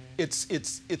mean, it's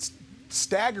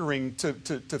staggering to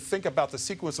think about the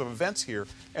sequence of events here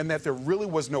and that there really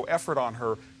was no effort on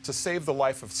her to save the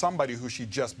life of somebody who she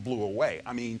just blew away.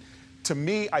 I mean, to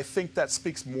me, I think that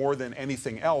speaks more than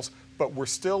anything else, but we're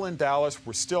still in Dallas.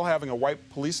 We're still having a white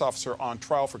police officer on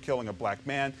trial for killing a black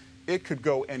man. It could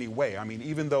go any way. I mean,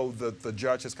 even though the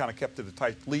judge has kind of kept it a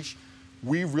tight leash,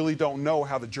 we really don't know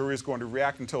how the jury is going to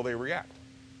react until they react.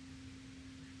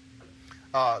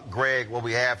 Greg, what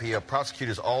we have here,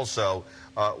 prosecutors also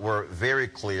were very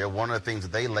clear. One of the things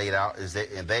that they laid out is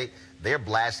that they're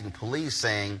blasting police,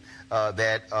 saying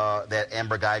that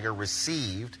Amber Guyger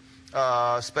received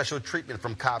special treatment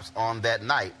from cops on that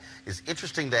night. It's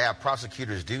interesting to have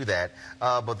prosecutors do that,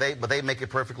 but they make it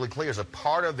perfectly clear as a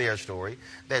part of their story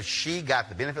that she got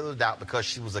the benefit of the doubt because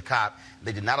she was a cop.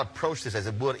 They did not approach this as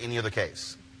it would any other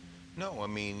case. No, I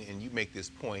mean, and you make this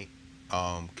point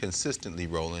consistently,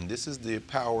 Roland. This is the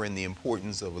power and the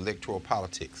importance of electoral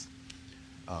politics.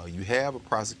 You have a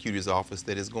prosecutor's office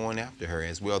that is going after her,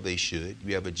 as well they should.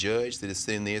 You have a judge that is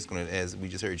sitting there, is going to, as we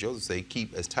just heard Joseph say,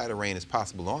 keep as tight a rein as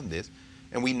possible on this.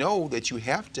 And we know that you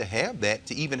have to have that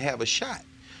to even have a shot.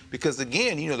 Because,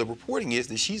 again, the reporting is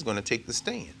that she's going to take the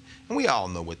stand. And we all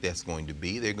know what that's going to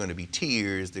be. There are going to be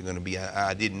tears. They're going to be,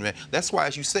 I didn't. That's why,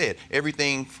 as you said,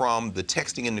 everything from the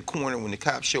texting in the corner when the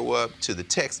cops show up to the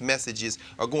text messages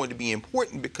are going to be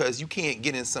important because you can't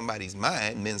get in somebody's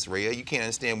mind, mens rea. You can't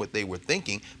understand what they were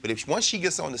thinking. But once she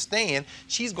gets on the stand,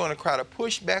 she's going to try to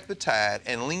push back the tide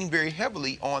and lean very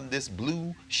heavily on this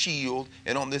blue shield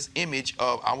and on this image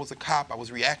of, I was a cop, I was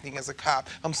reacting as a cop,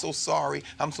 I'm so sorry,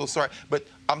 I'm so sorry. But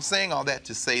I'm saying all that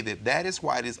to say that is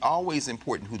why it is always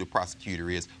important who the prosecutor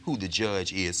is, who the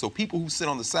judge is. So people who sit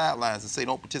on the sidelines and say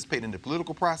don't participate in the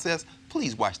political process,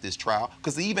 please watch this trial,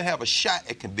 because they even have a shot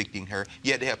at convicting her.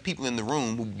 You had to have people in the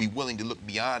room who would be willing to look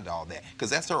beyond all that, because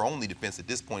that's her only defense at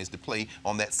this point, is to play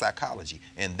on that psychology,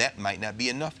 and that might not be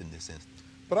enough in this instance.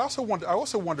 But I also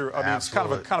wonder. I mean, it's kind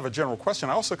of a general question.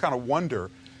 I also kind of wonder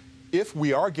if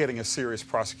we are getting a serious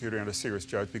prosecutor and a serious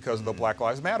judge because of the Black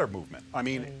Lives Matter movement. I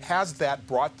mean, has that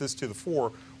brought this to the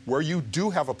fore where you do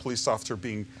have a police officer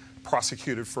being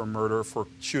prosecuted for murder for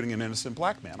shooting an innocent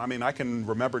black man? I mean, I can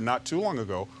remember not too long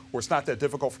ago, where it's not that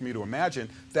difficult for me to imagine,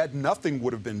 that nothing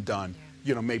would have been done,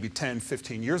 maybe 10,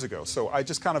 15 years ago. So I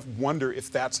just kind of wonder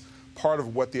if that's part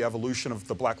of what the evolution of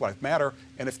the Black Lives Matter,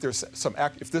 and if this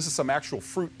is some actual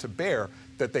fruit to bear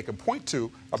that they can point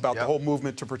to about the whole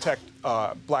movement to protect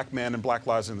black men and black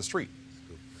lives in the street.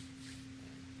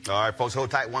 All right, folks,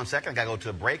 hold tight 1 second. I got to go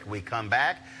to a break. We come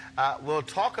back. We'll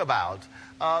talk about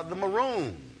the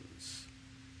Maroons.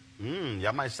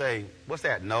 Y'all might say, what's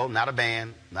that? No, not a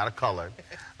band, not a color.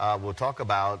 We'll talk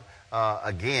about,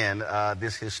 again,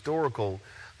 this historical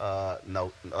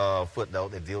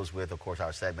footnote that deals with, of course,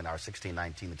 our segment, our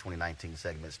 1619 to 2019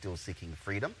 segment, Still Seeking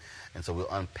Freedom. And so we'll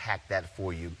unpack that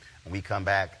for you when we come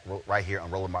back right here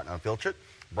on Roland Martin Unfiltered,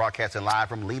 broadcasting live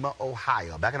from Lima,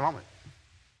 Ohio. Back in a moment.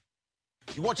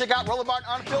 You want to check out Roland Martin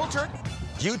Unfiltered?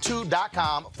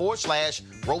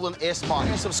 YouTube.com/Roland S.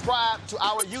 Martin. And subscribe to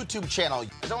our YouTube channel.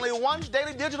 There's only one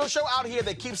daily digital show out here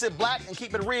that keeps it black and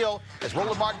keep it real. It's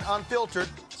Roland Martin Unfiltered.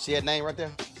 See that name right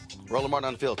there? Roland Martin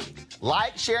Unfiltered.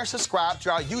 Like, share, and subscribe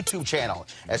to our YouTube channel.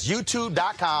 That's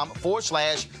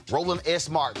youtube.com/Roland S.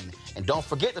 Martin. And don't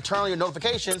forget to turn on your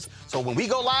notifications so when we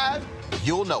go live,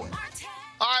 you'll know it.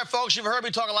 All right, folks, you've heard me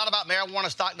talk a lot about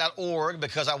marijuanastock.org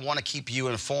because I want to keep you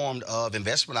informed of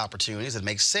investment opportunities that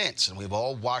make sense. And we've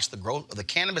all watched the growth of the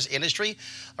cannabis industry.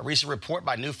 A recent report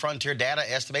by New Frontier Data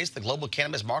estimates the global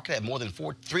cannabis market at more than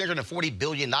 $340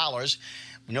 billion.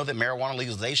 We know that marijuana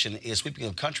legalization is sweeping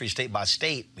the country state by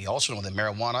state. We also know that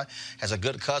marijuana has a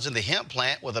good cousin, the hemp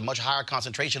plant, with a much higher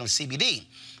concentration of CBD.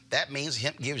 That means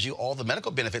hemp gives you all the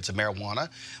medical benefits of marijuana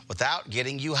without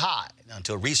getting you high.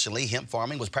 Until recently, hemp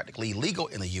farming was practically illegal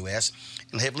in the U.S.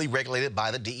 and heavily regulated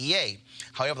by the DEA.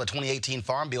 However, the 2018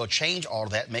 Farm Bill changed all of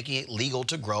that, making it legal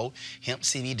to grow hemp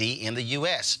CBD in the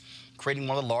U.S., creating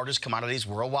one of the largest commodities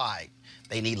worldwide.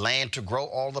 They need land to grow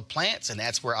all the plants, and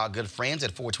that's where our good friends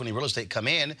at 420 Real Estate come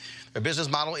in. Their business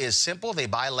model is simple. They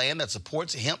buy land that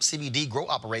supports hemp CBD grow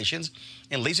operations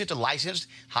and lease it to licensed,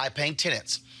 high-paying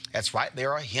tenants. That's right,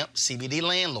 there are hemp CBD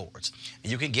landlords.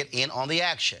 And you can get in on the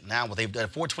action. Now, what they've done,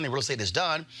 420 Real Estate has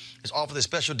done is offer this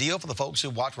special deal for the folks who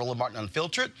watch Roland Martin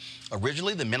Unfiltered.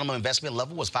 Originally, the minimum investment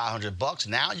level was $500.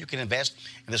 Now you can invest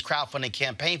in this crowdfunding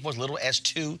campaign for as little as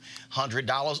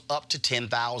 $200 up to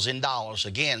 $10,000.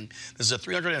 Again, this is a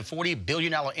 $340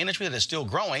 billion industry that is still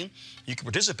growing. You can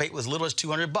participate with as little as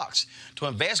 $200. To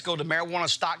invest, go to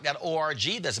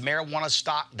marijuanastock.org. That's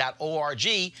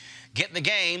marijuanastock.org. Get in the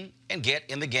game and get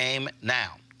in the game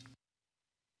now.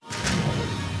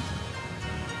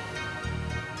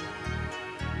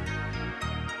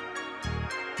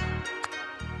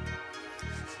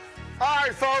 All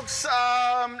right, folks,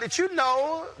 did you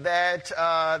know that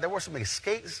there were some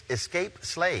escaped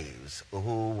slaves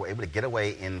who were able to get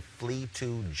away and flee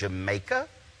to Jamaica?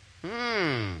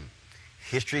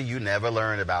 History you never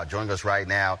learned about. Joining us right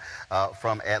now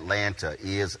from Atlanta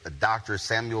is Dr.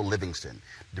 Samuel Livingston,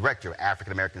 Director of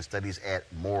African American Studies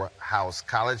at Morehouse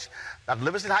College. Dr.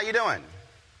 Livingston, how you doing?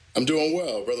 I'm doing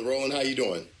well. Brother Roland, how you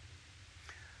doing?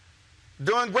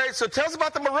 Doing great. So tell us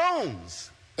about the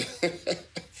Maroons.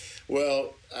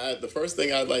 Well, the first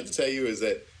thing I'd like to tell you is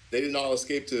that they didn't all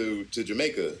escape to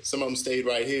Jamaica. Some of them stayed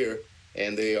right here,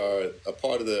 and they are a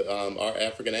part of our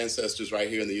African ancestors right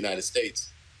here in the United States.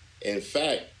 In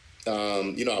fact,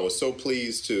 I was so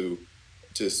pleased to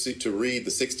read the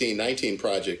 1619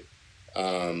 Project,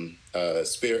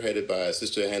 spearheaded by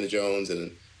Sister Hannah Jones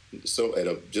and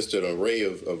just an array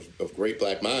of great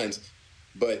Black minds.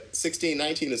 But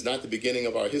 1619 is not the beginning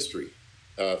of our history.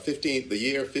 The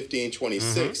year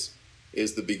 1526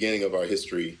 is the beginning of our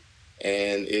history,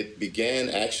 and it began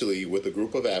actually with a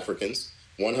group of Africans,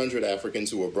 100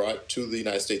 Africans who were brought to the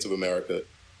United States of America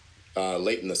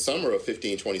late in the summer of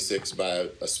 1526 by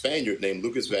a Spaniard named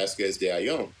Lucas Vasquez de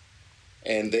Ayllón.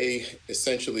 And they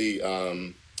essentially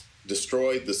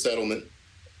destroyed the settlement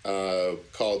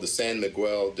called the San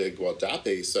Miguel de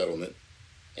Gualdape settlement,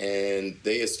 and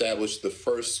they established the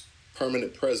first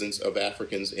permanent presence of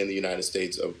Africans in the United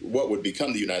States, of what would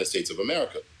become the United States of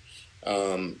America.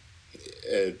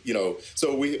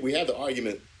 So we have the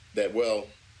argument that, well,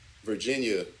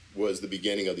 Virginia was the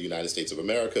beginning of the United States of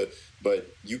America, but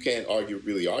you can't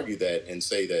really argue that and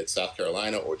say that South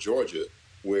Carolina or Georgia,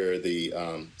 where the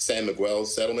San Miguel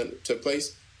settlement took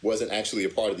place, wasn't actually a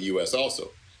part of the U.S.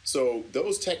 also. So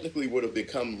those technically would have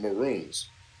become Maroons,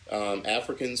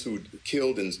 Africans who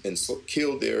killed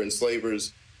their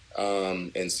enslavers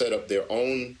and set up their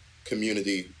own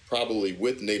community, probably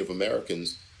with Native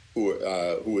Americans who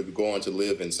would go on to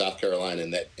live in South Carolina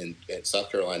and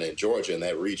South Carolina and Georgia in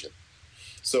that region.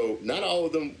 So not all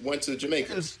of them went to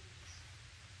Jamaica.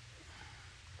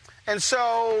 And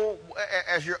so,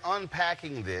 as you're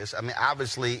unpacking this, I mean,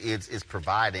 obviously it's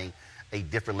providing a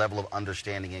different level of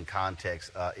understanding and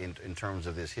context in terms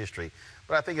of this history.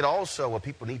 But I think it also, what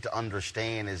people need to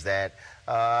understand is that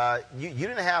you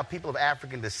didn't have people of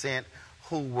African descent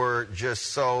who were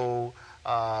just so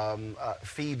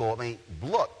feeble. I mean,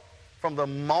 look, from the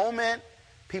moment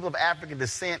people of African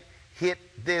descent hit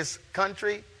this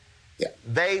country,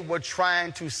 they were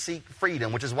trying to seek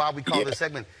freedom, which is why we call this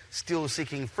segment Still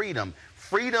Seeking Freedom.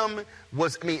 Freedom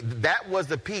was, that was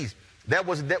the piece.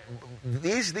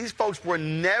 These folks were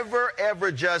never,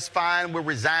 ever just fine, we're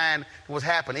resigned to what's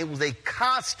happening. It was a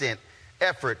constant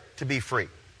effort to be free.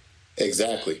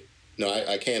 Exactly. No,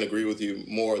 I can't agree with you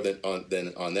more than on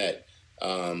that.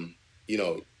 One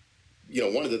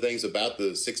of the things about the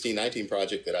 1619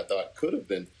 Project that I thought could have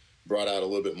been brought out a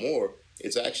little bit more,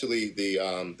 it's actually the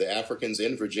Africans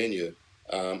in Virginia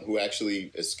who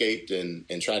actually escaped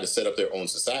and tried to set up their own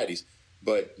societies.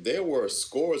 But there were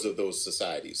scores of those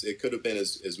societies. It could have been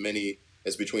as many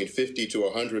as between 50 to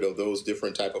 100 of those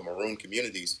different type of Maroon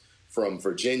communities from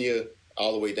Virginia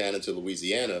all the way down into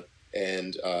Louisiana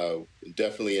and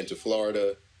definitely into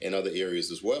Florida and other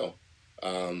areas as well.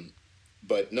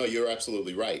 But no, you're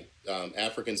absolutely right.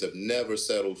 Africans have never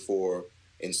settled for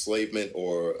enslavement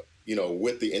or,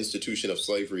 with the institution of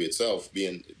slavery itself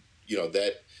being,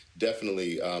 that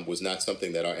definitely was not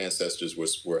something that our ancestors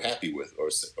were happy with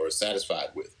or satisfied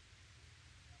with.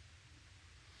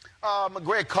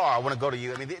 Greg Carr, I want to go to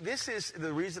you. I mean, this is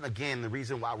the reason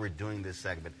why we're doing this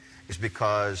segment is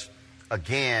because,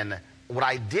 again, what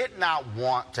I did not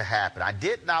want to happen, I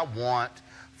did not want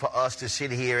for us to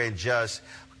sit here and just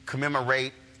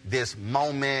commemorate this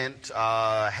moment,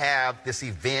 have this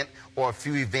event or a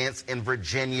few events in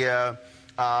Virginia,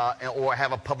 or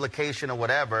have a publication or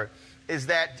whatever, is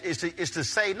to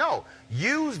say, no,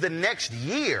 use the next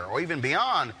year or even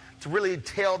beyond to really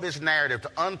tell this narrative,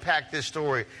 to unpack this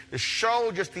story, to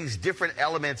show just these different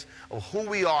elements of who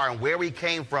we are and where we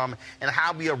came from and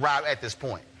how we arrived at this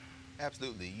point.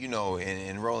 Absolutely.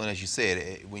 And Roland, as you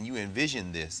said, when you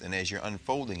envision this and as you're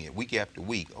unfolding it week after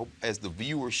week, as the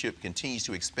viewership continues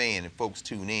to expand and folks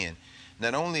tune in,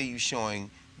 not only are you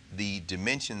showing the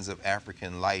dimensions of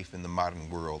African life in the modern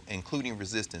world, including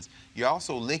resistance, you're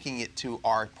also linking it to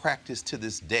our practice to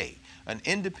this day. An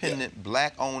independent,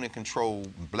 black-owned and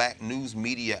controlled black news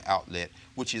media outlet,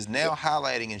 which is now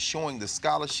highlighting and showing the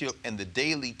scholarship and the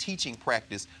daily teaching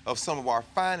practice of some of our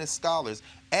finest scholars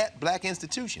at black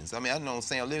institutions. I mean, I've known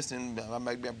Sam Livingston,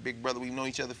 my big brother, we've known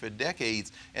each other for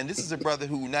decades, and this is a brother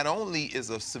who not only is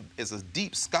a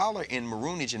deep scholar in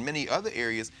Maroonage and many other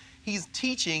areas, he's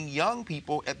teaching young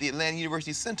people at the Atlanta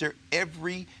University Center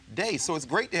every day. So it's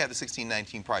great to have the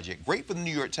 1619 Project. Great for the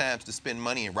New York Times to spend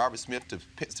money and Robert Smith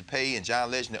to pay and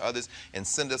John Legend and others and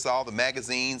send us all the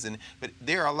magazines. But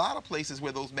there are a lot of places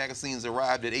where those magazines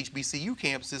arrived at HBCU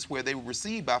campuses where they were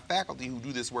received by faculty who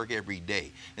do this work every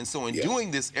day. And so in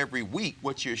doing this every week,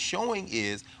 what you're showing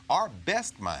is our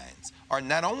best minds are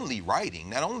not only writing,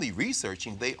 not only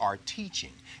researching, they are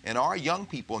teaching. And our young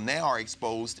people now are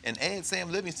exposed, and add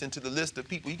Sam Livingston to the list of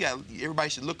people everybody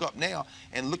should look up now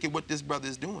and look at what this brother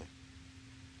is doing.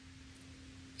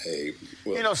 Hey,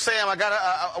 well, Sam,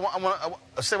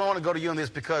 Sam, I want to go to you on this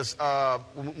because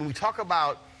when we talk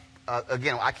about,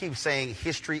 again, I keep saying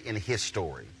history and his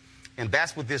story, and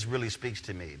that's what this really speaks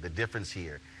to me, the difference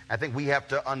here. I think we have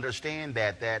to understand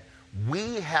that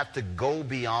we have to go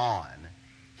beyond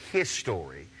his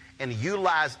story and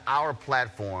utilize our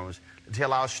platforms to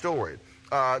tell our story.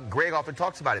 Greg often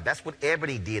talks about it. That's what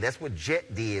Ebony did. That's what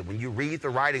Jet did. When you read the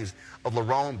writings of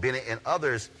Lerone Bennett and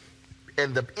others,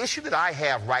 and the issue that I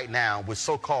have right now with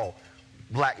so-called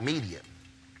black media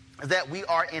is that we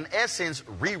are, in essence,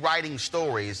 rewriting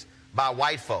stories by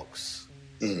white folks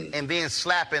and then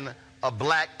slapping a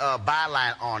black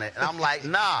byline on it. And I'm like,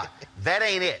 nah, that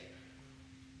ain't it.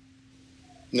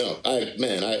 No,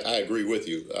 I agree with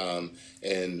you.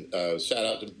 And shout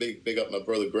out to big up my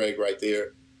brother Greg right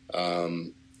there.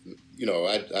 I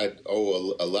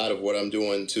owe a lot of what I'm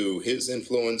doing to his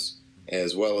influence,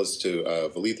 as well as to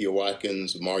Valethia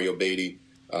Watkins, Mario Beatty,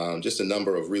 just a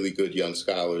number of really good young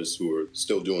scholars who are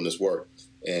still doing this work.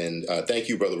 And thank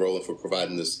you, Brother Roland, for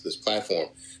providing this platform.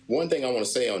 One thing I want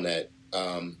to say on that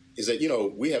is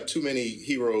that, we have too many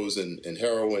heroes and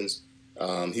heroines,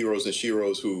 heroes and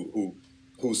sheroes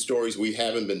whose stories we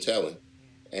haven't been telling.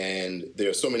 And there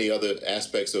are so many other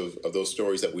aspects of those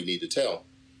stories that we need to tell.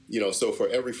 So for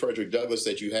every Frederick Douglass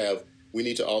that you have, we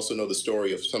need to also know the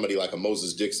story of somebody like a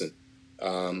Moses Dixon,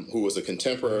 who was a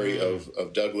contemporary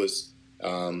of Douglass,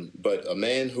 but a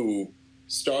man who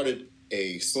started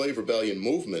a slave rebellion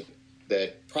movement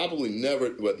that probably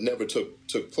never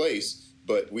took place,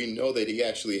 but we know that he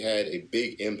actually had a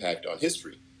big impact on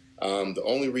history. The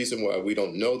only reason why we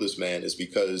don't know this man is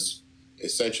because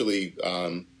essentially,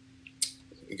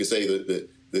 you could say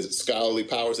the scholarly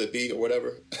powers that be or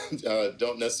whatever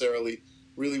don't necessarily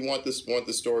really want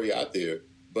the story out there.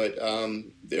 But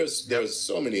there's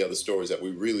so many other stories that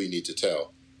we really need to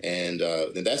tell. And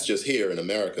that's just here in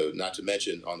America, not to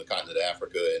mention on the continent of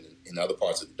Africa and in other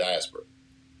parts of the diaspora.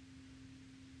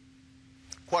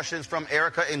 Questions from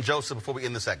Erica and Joseph before we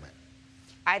end the segment.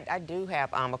 I do have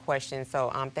a question.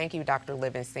 So thank you, Dr.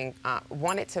 Livingston.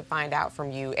 Wanted to find out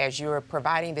from you, as you're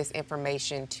providing this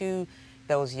information to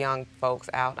those young folks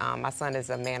out. My son is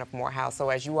a man of Morehouse. So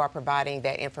as you are providing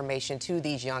that information to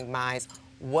these young minds,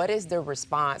 what is the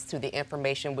response to the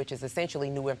information, which is essentially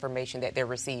new information that they're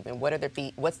receiving?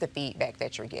 What's the feedback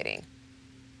that you're getting?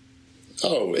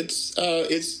 Oh, it's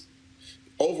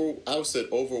I would say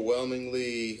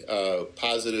overwhelmingly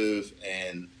positive,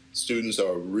 and students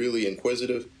are really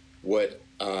inquisitive. What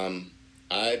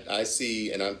I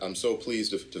see, and I'm so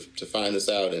pleased to find this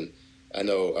out, and I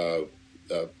know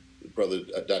Brother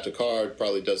Dr. Card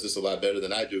probably does this a lot better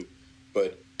than I do,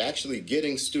 but actually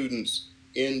getting students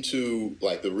into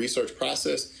like the research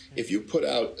process, if you put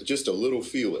out just a little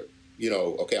feeler,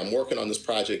 okay, I'm working on this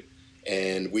project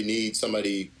and we need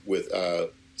somebody with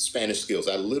Spanish skills.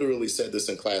 I literally said this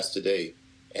in class today,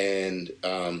 and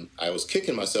I was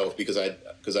kicking myself because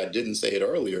I didn't say it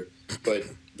earlier, but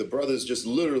the brothers just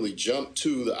literally jumped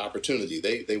to the opportunity.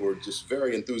 They were just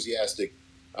very enthusiastic,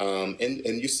 and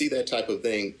you see that type of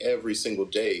thing every single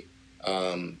day.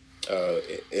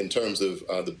 In terms of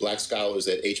the black scholars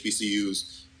at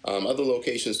HBCUs, other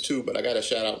locations too, but I got to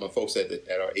shout out my folks at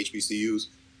our HBCUs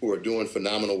who are doing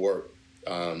phenomenal work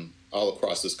all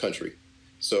across this country.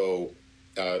 So,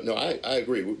 no, I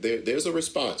agree. There's a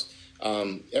response.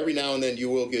 Every now and then you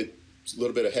will get a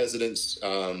little bit of hesitance.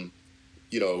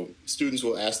 Students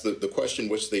will ask the question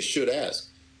which they should ask.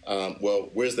 Well,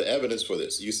 where's the evidence for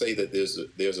this? You say that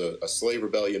there's a slave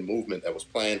rebellion movement that was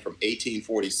planned from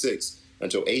 1846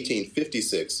 until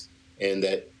 1856, and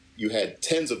that you had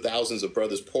tens of thousands of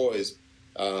brothers poised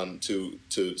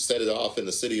to set it off in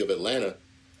the city of Atlanta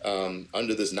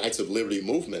under this Knights of Liberty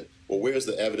movement. Well, where's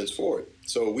the evidence for it?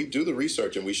 So we do the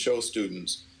research and we show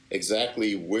students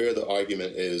exactly where the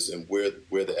argument is and where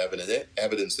the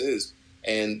evidence is,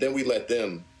 and then we let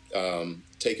them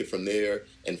take it from there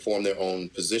and form their own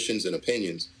positions and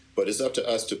opinions. But it's up to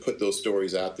us to put those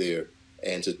stories out there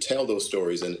and to tell those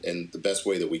stories in the best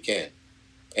way that we can,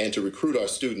 and to recruit our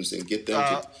students and get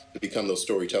them to become those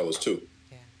storytellers too.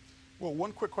 Yeah. Well,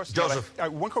 one quick question. Joseph.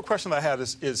 One quick question that I had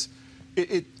is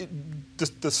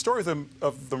the story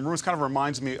of the Maroons kind of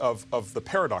reminds me of the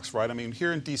paradox, right? I mean,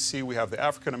 here in D.C. we have the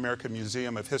African American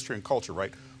Museum of History and Culture,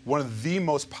 right? One of the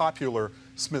most popular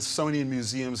Smithsonian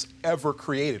museums ever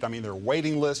created. I mean, there are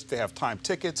waiting lists, they have time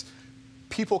tickets.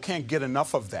 People can't get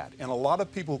enough of that. And a lot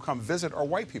of people who come visit are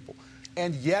white people.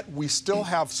 And yet we still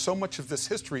have so much of this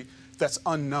history that's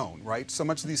unknown, right? So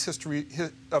much of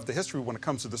the history when it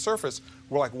comes to the surface,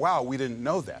 we're like, wow, we didn't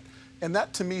know that. And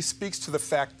that to me speaks to the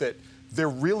fact that there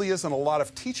really isn't a lot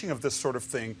of teaching of this sort of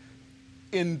thing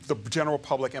in the general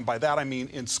public, and by that I mean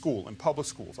in school, in public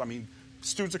schools. I mean,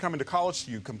 students are coming to college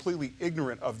to you completely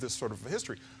ignorant of this sort of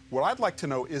history. What I'd like to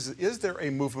know is there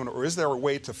a movement or is there a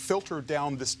way to filter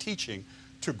down this teaching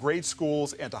to grade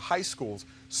schools and to high schools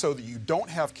so that you don't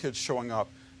have kids showing up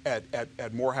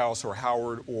at Morehouse or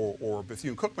Howard or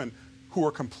Bethune-Cookman who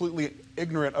are completely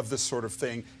ignorant of this sort of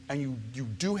thing, and you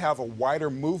do have a wider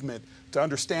movement to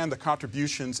understand the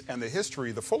contributions and the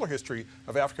history, the fuller history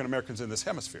of African Americans in this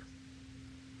hemisphere?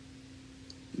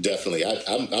 Definitely.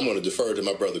 I'm going to defer to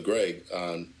my brother Greg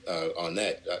on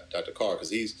that, Dr. Carr, because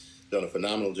he's done a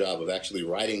phenomenal job of actually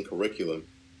writing curriculum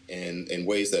in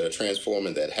ways that are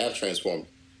transforming, that have transformed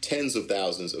tens of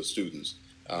thousands of students.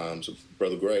 So,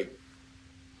 Brother Greg.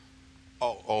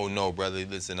 Oh no, brother.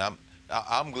 Listen,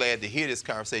 I'm glad to hear this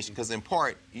conversation because, in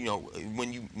part,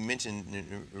 when you mentioned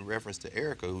in reference to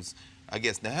Erica, who's, I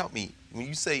guess, now help me. When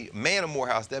you say man of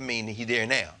Morehouse, that means he's there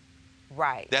now.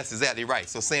 Right. That's exactly right.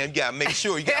 So, Sam, you got to make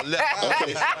sure you got to let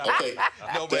Okay.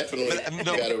 No, definitely. You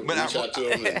got to reach out to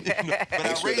him and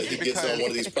make sure that he gets on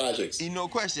one of these projects. No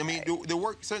question. I mean, the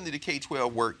work, certainly the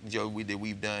K-12 work, Joe, that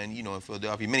we've done, in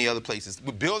Philadelphia, many other places,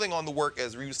 we're building on the work,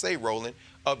 as you say, Roland,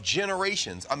 of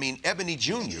generations. I mean, Ebony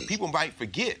Jr., people might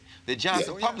forget that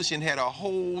Johnson Publishing had a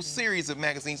whole series of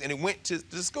magazines, and it went to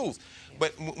the schools.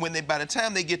 But by the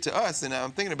time they get to us, and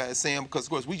I'm thinking about it, Sam, because of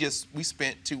course we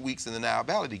spent 2 weeks in the Nile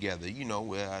Valley together.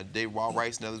 Dave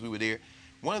Walrice and others, we were there.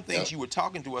 One of the things you were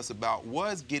talking to us about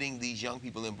was getting these young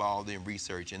people involved in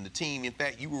research, and the team. In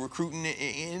fact, you were recruiting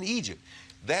in Egypt.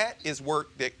 That is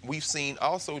work that we've seen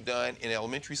also done in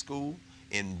elementary school,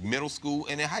 in middle school,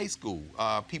 and in high school.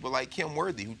 People like Kim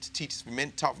Worthy, who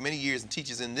taught for many years and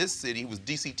teaches in this city, who was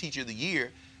DC Teacher of the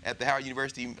Year at the Howard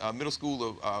University Middle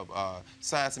School of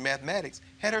Science and Mathematics,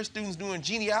 had her students doing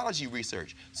genealogy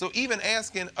research. So even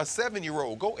asking a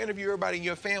 7-year-old, go interview everybody in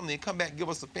your family and come back and give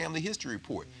us a family history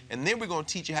report. And then we're going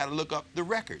to teach you how to look up the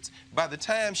records. By the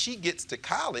time she gets to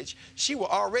college, she will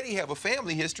already have a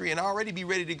family history and already be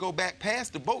ready to go back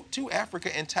past the boat to Africa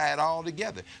and tie it all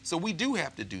together. So we do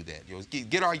have to do that.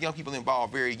 Get our young people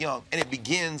involved very young, and it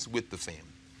begins with the family.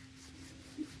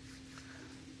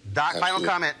 Doc, final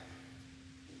comment.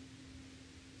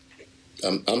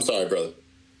 I'm sorry, brother.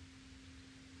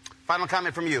 Final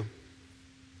comment from you.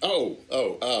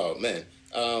 Oh, man.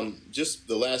 Just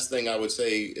the last thing I would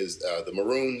say is the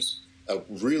Maroons, a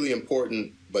really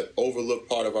important but overlooked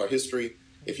part of our history.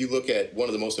 If you look at one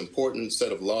of the most important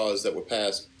set of laws that were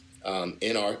passed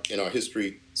in our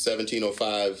history,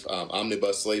 1705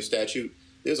 Omnibus Slave Statute,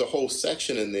 there's a whole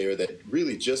section in there that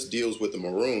really just deals with the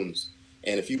Maroons.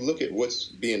 And if you look at what's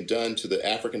being done to the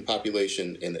African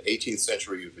population in the 18th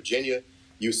century of Virginia,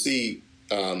 you see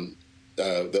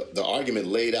the argument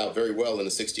laid out very well in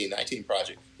the 1619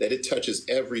 Project, that it touches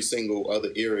every single other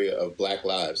area of Black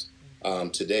lives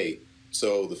today.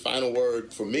 So the final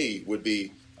word for me would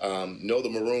be know the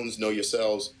Maroons, know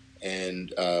yourselves,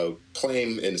 and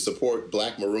claim and support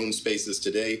Black Maroon spaces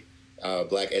today,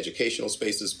 Black educational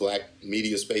spaces, Black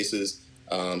media spaces.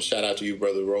 Shout out to you,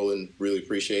 Brother Roland. Really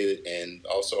appreciate it. And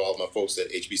also all my folks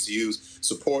at HBCUs.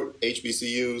 Support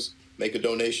HBCUs. Make a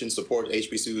donation. Support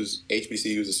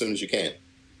HBCUs as soon as you can.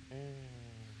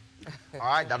 All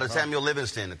right, Dr. Samuel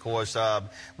Livingston, of course,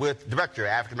 with Director of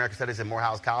African American Studies at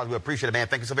Morehouse College. We appreciate it, man.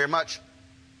 Thank you so very much.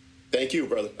 Thank you,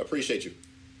 brother. Appreciate you.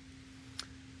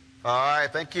 All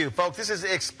right, thank you. Folks, this is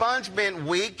Expungement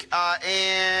Week,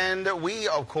 and we,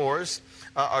 of course,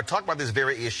 are talking about this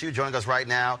very issue. Joining us right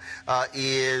now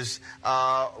is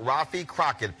Rafi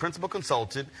Crockett, Principal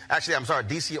Consultant,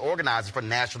 DC Organizer for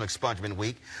National Expungement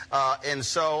Week. And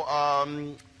so,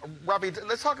 Rafi,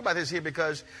 let's talk about this here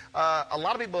because a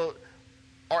lot of people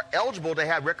are eligible to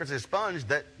have records expunged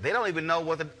that they don't even know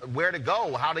where to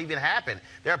go, how to even happen.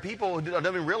 There are people who don't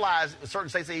even realize certain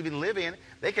states they even live in,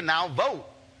 they can now vote.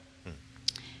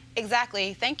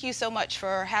 Exactly. Thank you so much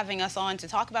for having us on to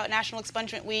talk about National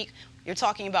Expungement Week. You're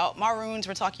talking about Maroons,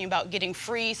 we're talking about getting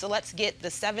free, so let's get the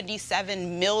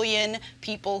 77 million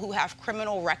people who have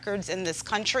criminal records in this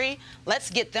country, let's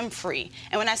get them free.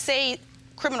 And when I say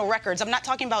criminal records, I'm not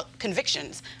talking about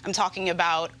convictions. I'm talking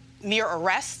about mere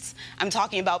arrests. I'm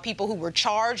talking about people who were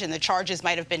charged and the charges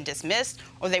might have been dismissed,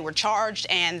 or they were charged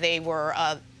and they were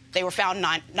found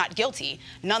not guilty.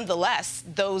 Nonetheless,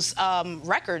 those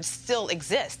records still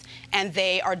exist, and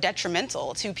they are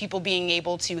detrimental to people being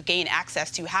able to gain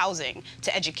access to housing,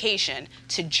 to education,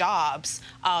 to jobs,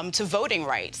 to voting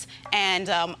rights. And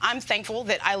I'm thankful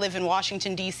that I live in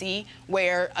Washington, D.C.,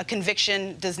 where a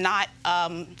conviction does not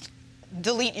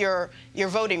delete your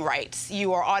voting rights.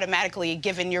 You are automatically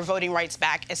given your voting rights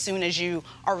back as soon as you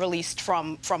are released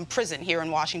from prison here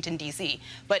in Washington, D.C.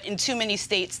 But in too many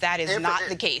states, that is not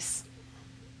the case.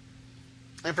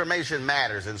 Information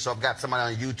matters, and so I've got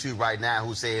somebody on YouTube right now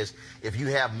who says if you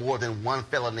have more than one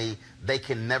felony, they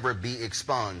can never be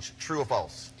expunged. True or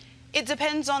false? It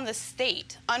depends on the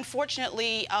state.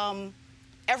 Unfortunately,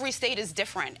 every state is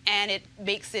different, and it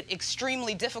makes it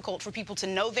extremely difficult for people to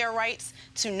know their rights,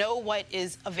 to know what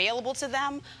is available to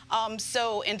them.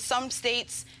 So in some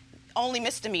states, only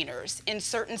misdemeanors. In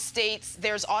certain states,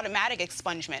 there's automatic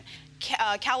expungement.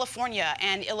 California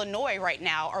and Illinois right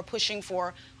now are pushing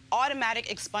for automatic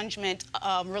expungement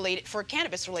for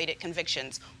cannabis-related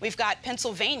convictions. We've got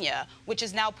Pennsylvania, which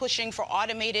is now pushing for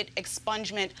automated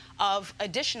expungement of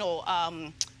additional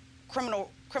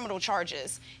criminal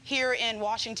charges. Here in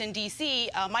Washington, D.C.,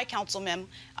 my councilman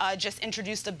just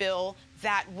introduced a bill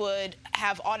that would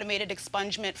have automated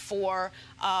expungement for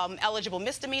eligible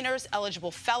misdemeanors,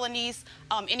 eligible felonies,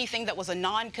 anything that was a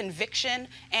non-conviction,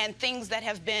 and things that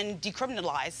have been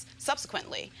decriminalized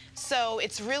subsequently. So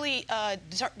it's really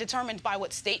determined by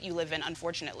what state you live in,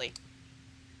 unfortunately.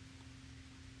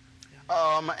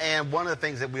 And one of the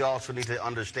things that we also need to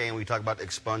understand when we talk about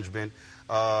expungement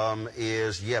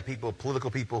is, political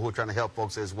people who are trying to help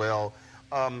folks as well.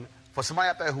 For somebody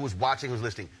out there who's watching, who's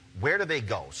listening, where do they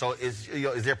go? So is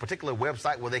there a particular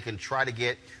website where they can try to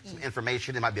get some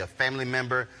information? It might be a family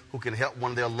member who can help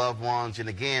one of their loved ones. And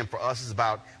again, for us, it's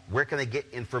about where can they get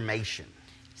information?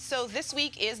 So this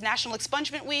week is National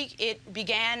Expungement Week. It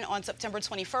began on September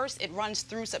 21st. It runs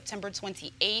through September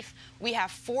 28th. We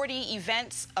have 40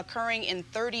 events occurring in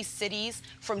 30 cities,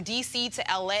 from D.C.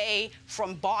 to L.A.,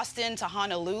 from Boston to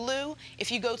Honolulu.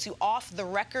 If you go to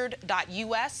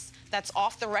offtherecord.us, that's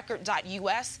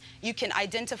offtherecord.us, you can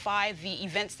identify the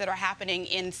events that are happening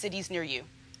in cities near you.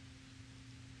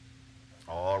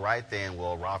 All right, then.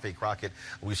 Well, Rafi Crockett,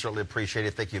 we certainly appreciate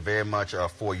it. Thank you very much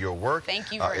for your work.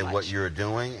 Thank you very much. And what you're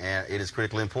doing, and it is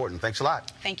critically important. Thanks a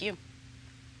lot. Thank you.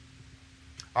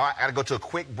 All right, I got to go to a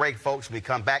quick break, folks. When we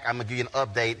come back, I'm going to give you an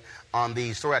update on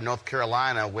the story out of North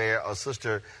Carolina where a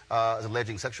sister is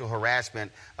alleging sexual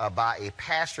harassment by a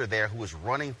pastor there who was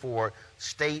running for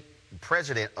state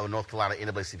president of North Carolina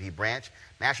NAACP branch.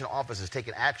 National office is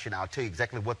taking action. I'll tell you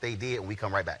exactly what they did when we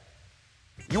come right back.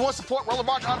 You want to support Roland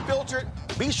Martin Unfiltered?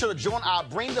 Be sure to join our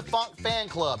Bring the Funk fan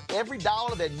club. Every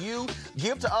dollar that you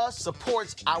give to us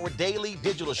supports our daily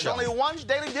digital show. There's only one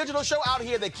daily digital show out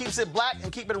here that keeps it black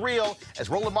and keep it real as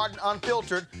Roland Martin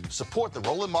Unfiltered. Support the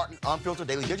Roland Martin Unfiltered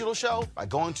daily digital show by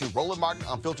going to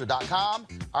RolandMartinUnfiltered.com.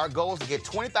 Our goal is to get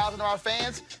 20,000 of our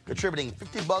fans contributing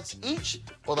 $50 each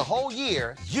for the whole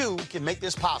year. You can make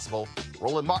this possible.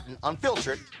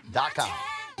 RolandMartinUnfiltered.com.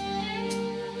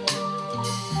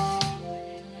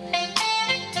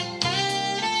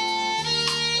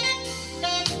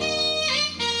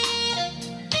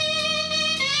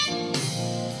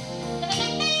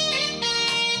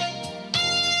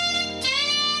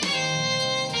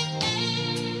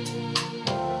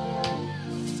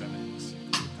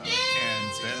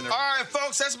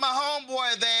 folks, that's my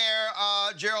homeboy there,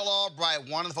 Gerald Albright,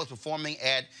 one of the folks performing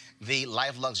at the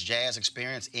Life Lux Jazz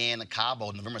Experience in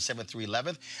Cabo, November 7th through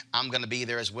 11th. I'm going to be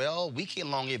there as well.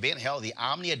 Weekend-long event held at the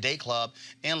Omnia Day Club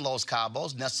in Los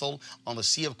Cabos, nestled on the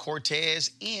Sea of Cortez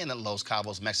in Los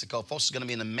Cabos, Mexico. Folks, it's going to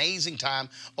be an amazing time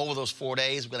over those 4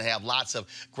 days. We're going to have lots of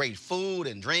great food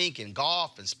and drink and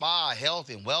golf and spa, health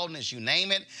and wellness, you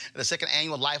name it. The second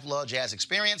annual Life Lux Jazz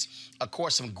Experience. Of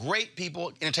course, some great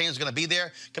people, entertainers are going to be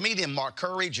there. Comedian Mark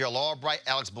Curry, Gerald Albright,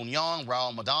 Alex Bouillon,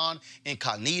 Raul Madan,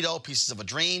 Incognito, Pieces of a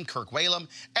Dream, Kirk Whalum,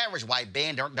 Average White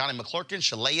Band, Donnie McClurkin,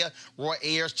 Shalea, Roy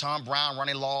Ayers, Tom Brown,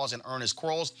 Ronnie Laws, and Ernest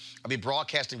Quarles. I'll be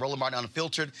broadcasting Roland Martin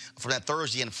Unfiltered for that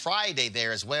Thursday and Friday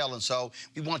there as well. And so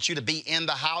we want you to be in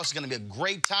the house. It's going to be a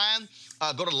great time.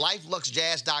 Go to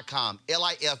lifeluxjazz.com,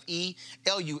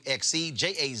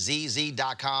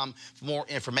 lifeluxjazz.com for more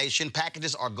information.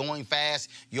 Packages are going fast.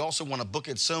 You also want to book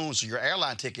it soon so your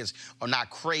airline tickets are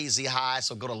not crazy high.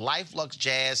 So go to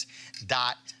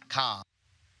lifeluxjazz.com.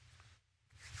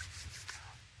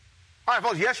 All right,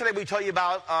 folks, yesterday we told you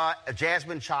about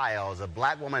Jasmine Childs, a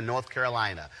black woman in North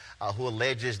Carolina who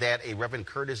alleges that a Reverend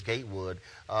Curtis Gatewood,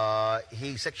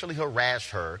 he sexually harassed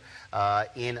her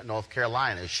in North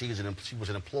Carolina. She was an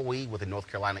employee with the North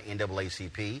Carolina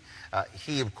NAACP.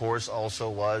 He, of course, also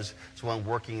was someone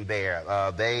working there.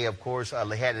 They, of course,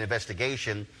 had an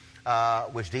investigation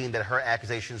which deemed that her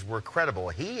accusations were credible.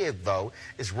 He, though,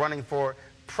 is running for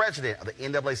president of the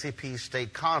NAACP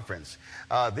State Conference.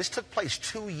 This took place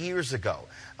 2 years ago.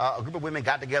 A group of women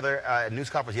got together at a news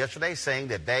conference yesterday saying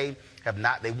that they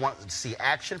want to see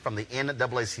action from the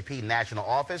NAACP national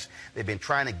office. They've been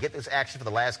trying to get this action for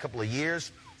the last couple of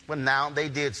years. Well, now they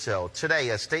did so. Today,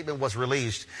 a statement was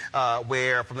released from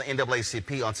the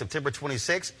NAACP on September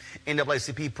 26th.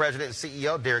 NAACP President and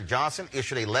CEO Derek Johnson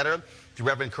issued a letter to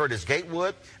Reverend Curtis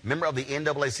Gatewood, member of the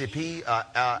NAACP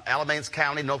Alamance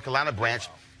County, North Carolina branch,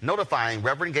 notifying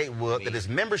Reverend Gatewood that his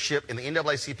membership in the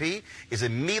NAACP is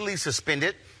immediately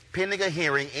suspended pending a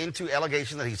hearing into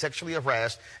allegations that he sexually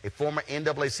harassed a former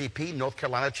NAACP North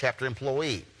Carolina chapter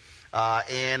employee.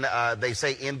 They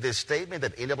say in this statement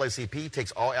that NAACP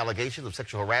takes all allegations of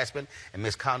sexual harassment and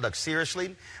misconduct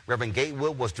seriously. Reverend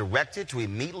Gatewood was directed to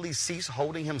immediately cease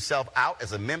holding himself out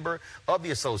as a member of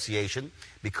the association.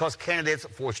 Because candidates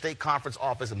for state conference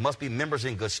office must be members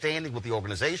in good standing with the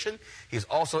organization, he is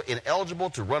also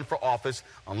ineligible to run for office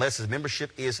unless his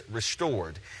membership is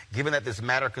restored. Given that this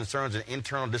matter concerns an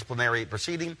internal disciplinary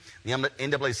proceeding, the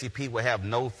NAACP will have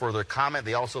no further comment.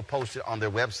 They also posted on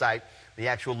their website the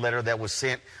actual letter that was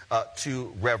sent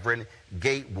to Reverend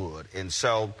Gatewood. And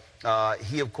so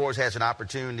he, of course, has an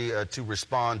opportunity to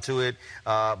respond to it.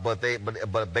 But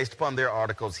based upon their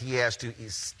articles, he has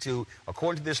to,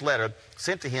 according to this letter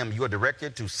sent to him, you are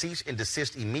directed to cease and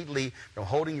desist immediately from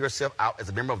holding yourself out as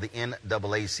a member of the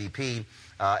NAACP.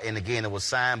 And again, it was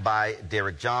signed by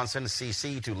Derek Johnson,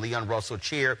 CC, to Leon Russell,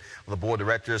 chair of the board of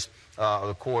directors,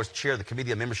 of course, chair of the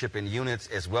committee of membership and units,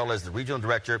 as well as the regional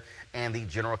director and the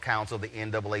general counsel of the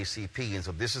NAACP. And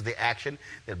so this is the action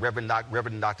that Reverend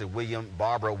Dr. William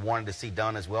Barber wanted to see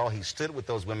done as well. He stood with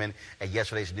those women at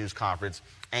yesterday's news conference,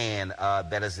 and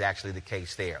that is actually the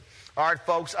case there. All right,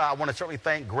 folks, I want to certainly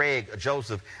thank Greg,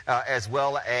 Joseph, as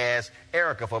well as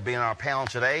Erica for being on our panel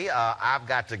today. I've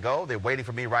got to go. They're waiting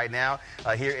for me right now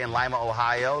here in Lima,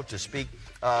 Ohio, to speak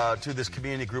to this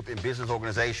community group and business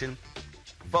organization.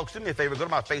 Folks, do me a favor, go to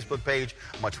my Facebook page,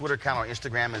 my Twitter account, or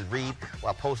Instagram, and read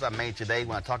what post I made today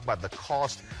when I talked about the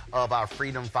cost of our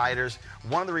freedom fighters.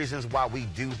 One of the reasons why we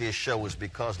do this show is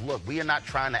because, look, we are not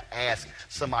trying to ask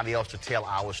somebody else to tell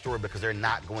our story because they're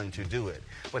not going to do it.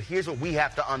 But here's what we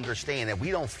have to understand. If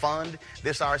we don't fund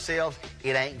this ourselves,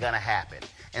 it ain't going to happen.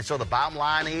 And so the bottom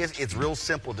line is, it's real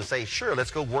simple to say, sure,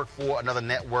 let's go work for another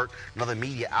network, another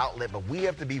media outlet, but we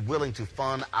have to be willing to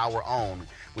fund our own,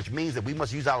 which means that we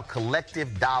must use our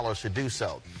collective dollars to do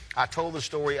so. I told the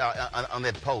story on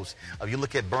that post. You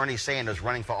look at Bernie Sanders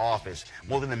running for office,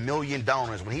 more than 1 million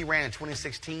donors. When he ran in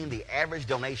 2016, the average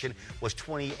donation was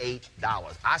 $28.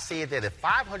 I said that if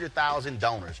 500,000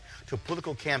 donors to a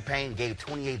political campaign gave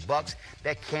 $28,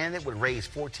 that candidate would raise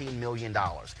 $14 million.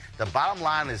 The bottom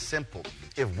line is simple.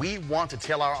 If we want to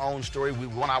tell our own story, we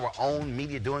want our own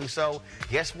media doing so,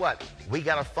 guess what? We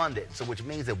got to fund it. So which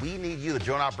means that we need you to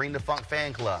join our Bring the Funk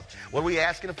fan club. What are we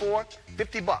asking for?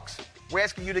 $50. We're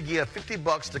asking you to give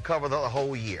 $50 to cover the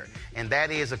whole year. And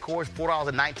that is, of course,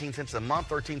 $4.19 a month,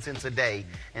 13 cents a day.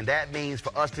 And that means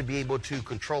for us to be able to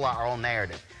control our own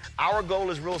narrative. Our goal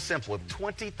is real simple. If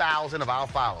 20,000 of our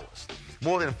followers,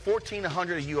 more than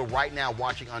 1,400 of you are right now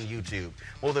watching on YouTube.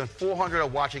 More than 400 are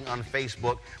watching on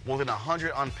Facebook. More than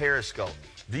 100 on Periscope.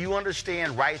 Do you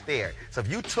understand right there? So if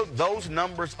you took those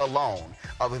numbers alone,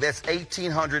 that's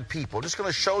 1,800 people. Just going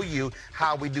to show you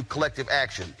how we do collective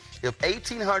action. If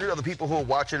 1,800 of the people who are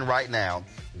watching right now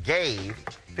gave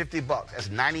 $50, that's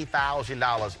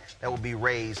 $90,000 that will be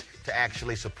raised to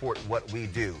actually support what we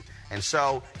do. And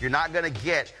so you're not going to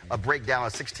get a breakdown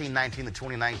of 1619 to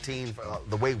 2019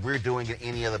 the way we're doing it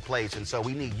any other place. And so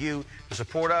we need you to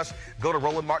support us. Go to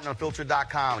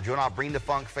RolandMartinUnfiltered.com. Join our Bring the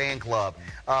Funk fan club.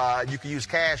 You can use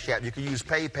Cash App. You can use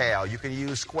PayPal. You can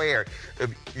use Square.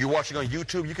 If you're watching on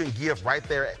YouTube, you can give right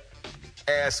there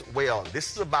as well.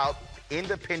 This is about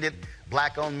independent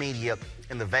black-owned media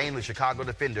in the vein of the Chicago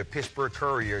Defender, Pittsburgh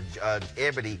Courier,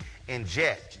 Ebony, and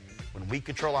Jet. When we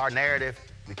control our narrative,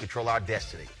 we control our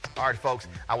destiny. All right, folks,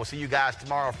 I will see you guys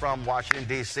tomorrow from Washington,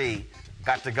 D.C.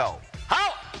 Got to go.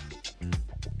 How?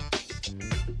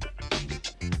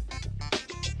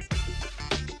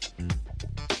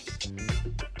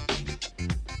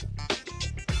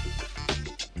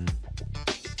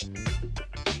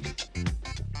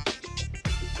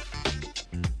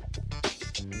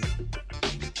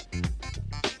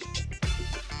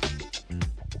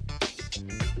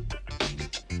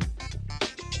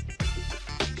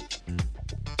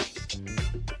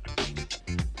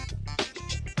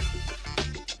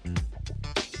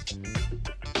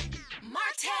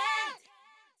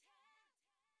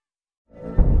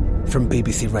 From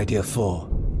BBC Radio 4,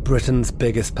 Britain's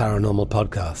biggest paranormal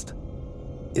podcast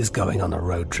is going on a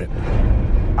road trip.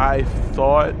 I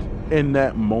thought in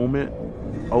that moment,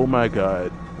 oh my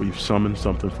God, we've summoned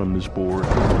something from this board.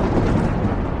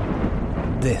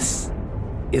 This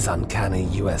is Uncanny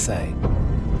USA.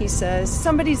 He says,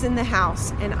 somebody's in the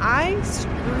house, and I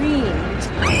screamed.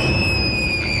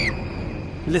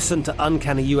 Listen to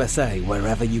Uncanny USA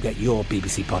wherever you get your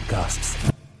BBC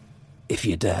podcasts, if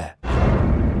you dare.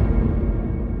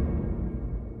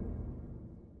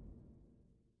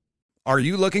 Are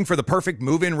you looking for the perfect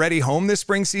move-in ready home this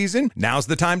spring season? Now's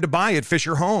the time to buy at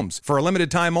Fisher Homes. For a limited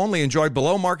time only, enjoy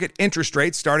below-market interest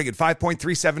rates starting at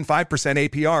 5.375%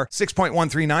 APR,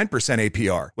 6.139%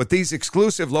 APR. With these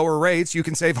exclusive lower rates, you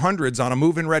can save hundreds on a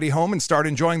move-in ready home and start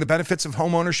enjoying the benefits of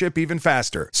home ownership even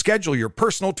faster. Schedule your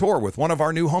personal tour with one of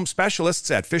our new home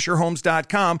specialists at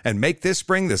FisherHomes.com and make this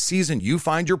spring the season you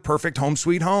find your perfect home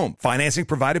sweet home. Financing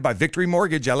provided by Victory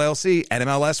Mortgage, LLC,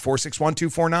 NMLS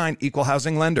 461249, Equal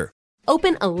Housing Lender.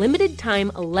 Open a limited-time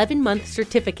 11-month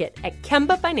certificate at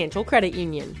Kemba Financial Credit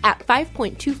Union. At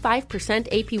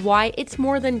 5.25% APY, it's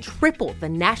more than triple the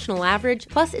national average,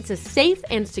 plus it's a safe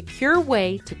and secure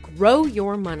way to grow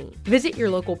your money. Visit your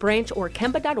local branch or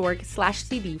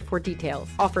kemba.org/cb for details.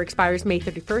 Offer expires May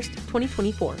 31st,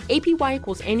 2024. APY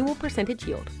equals annual percentage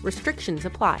yield. Restrictions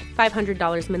apply.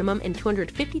 $500 minimum and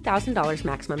 $250,000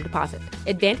 maximum deposit.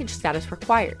 Advantage status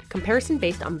required. Comparison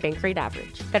based on bank rate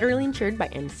average. Federally insured by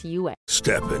NCUA.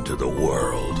 Step into the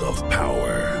world of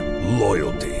power,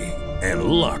 loyalty, and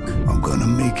luck. I'm gonna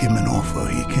make him an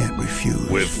offer he can't refuse.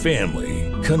 With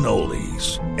family,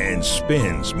 cannolis, and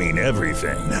spins mean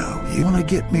everything. Now, you wanna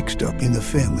get mixed up in the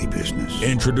family business.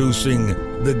 Introducing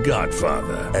The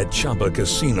Godfather at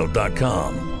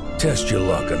ChumbaCasino.com. Test your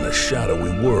luck in the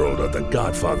shadowy world of The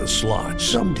Godfather slot.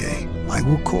 Someday, I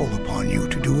will call upon you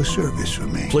to do a service for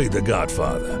me. Play The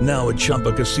Godfather, now at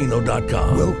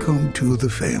ChumbaCasino.com. Welcome to the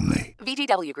family.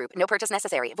 VGW Group. No purchase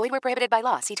necessary. Void where prohibited by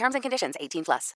law. See terms and conditions. 18+.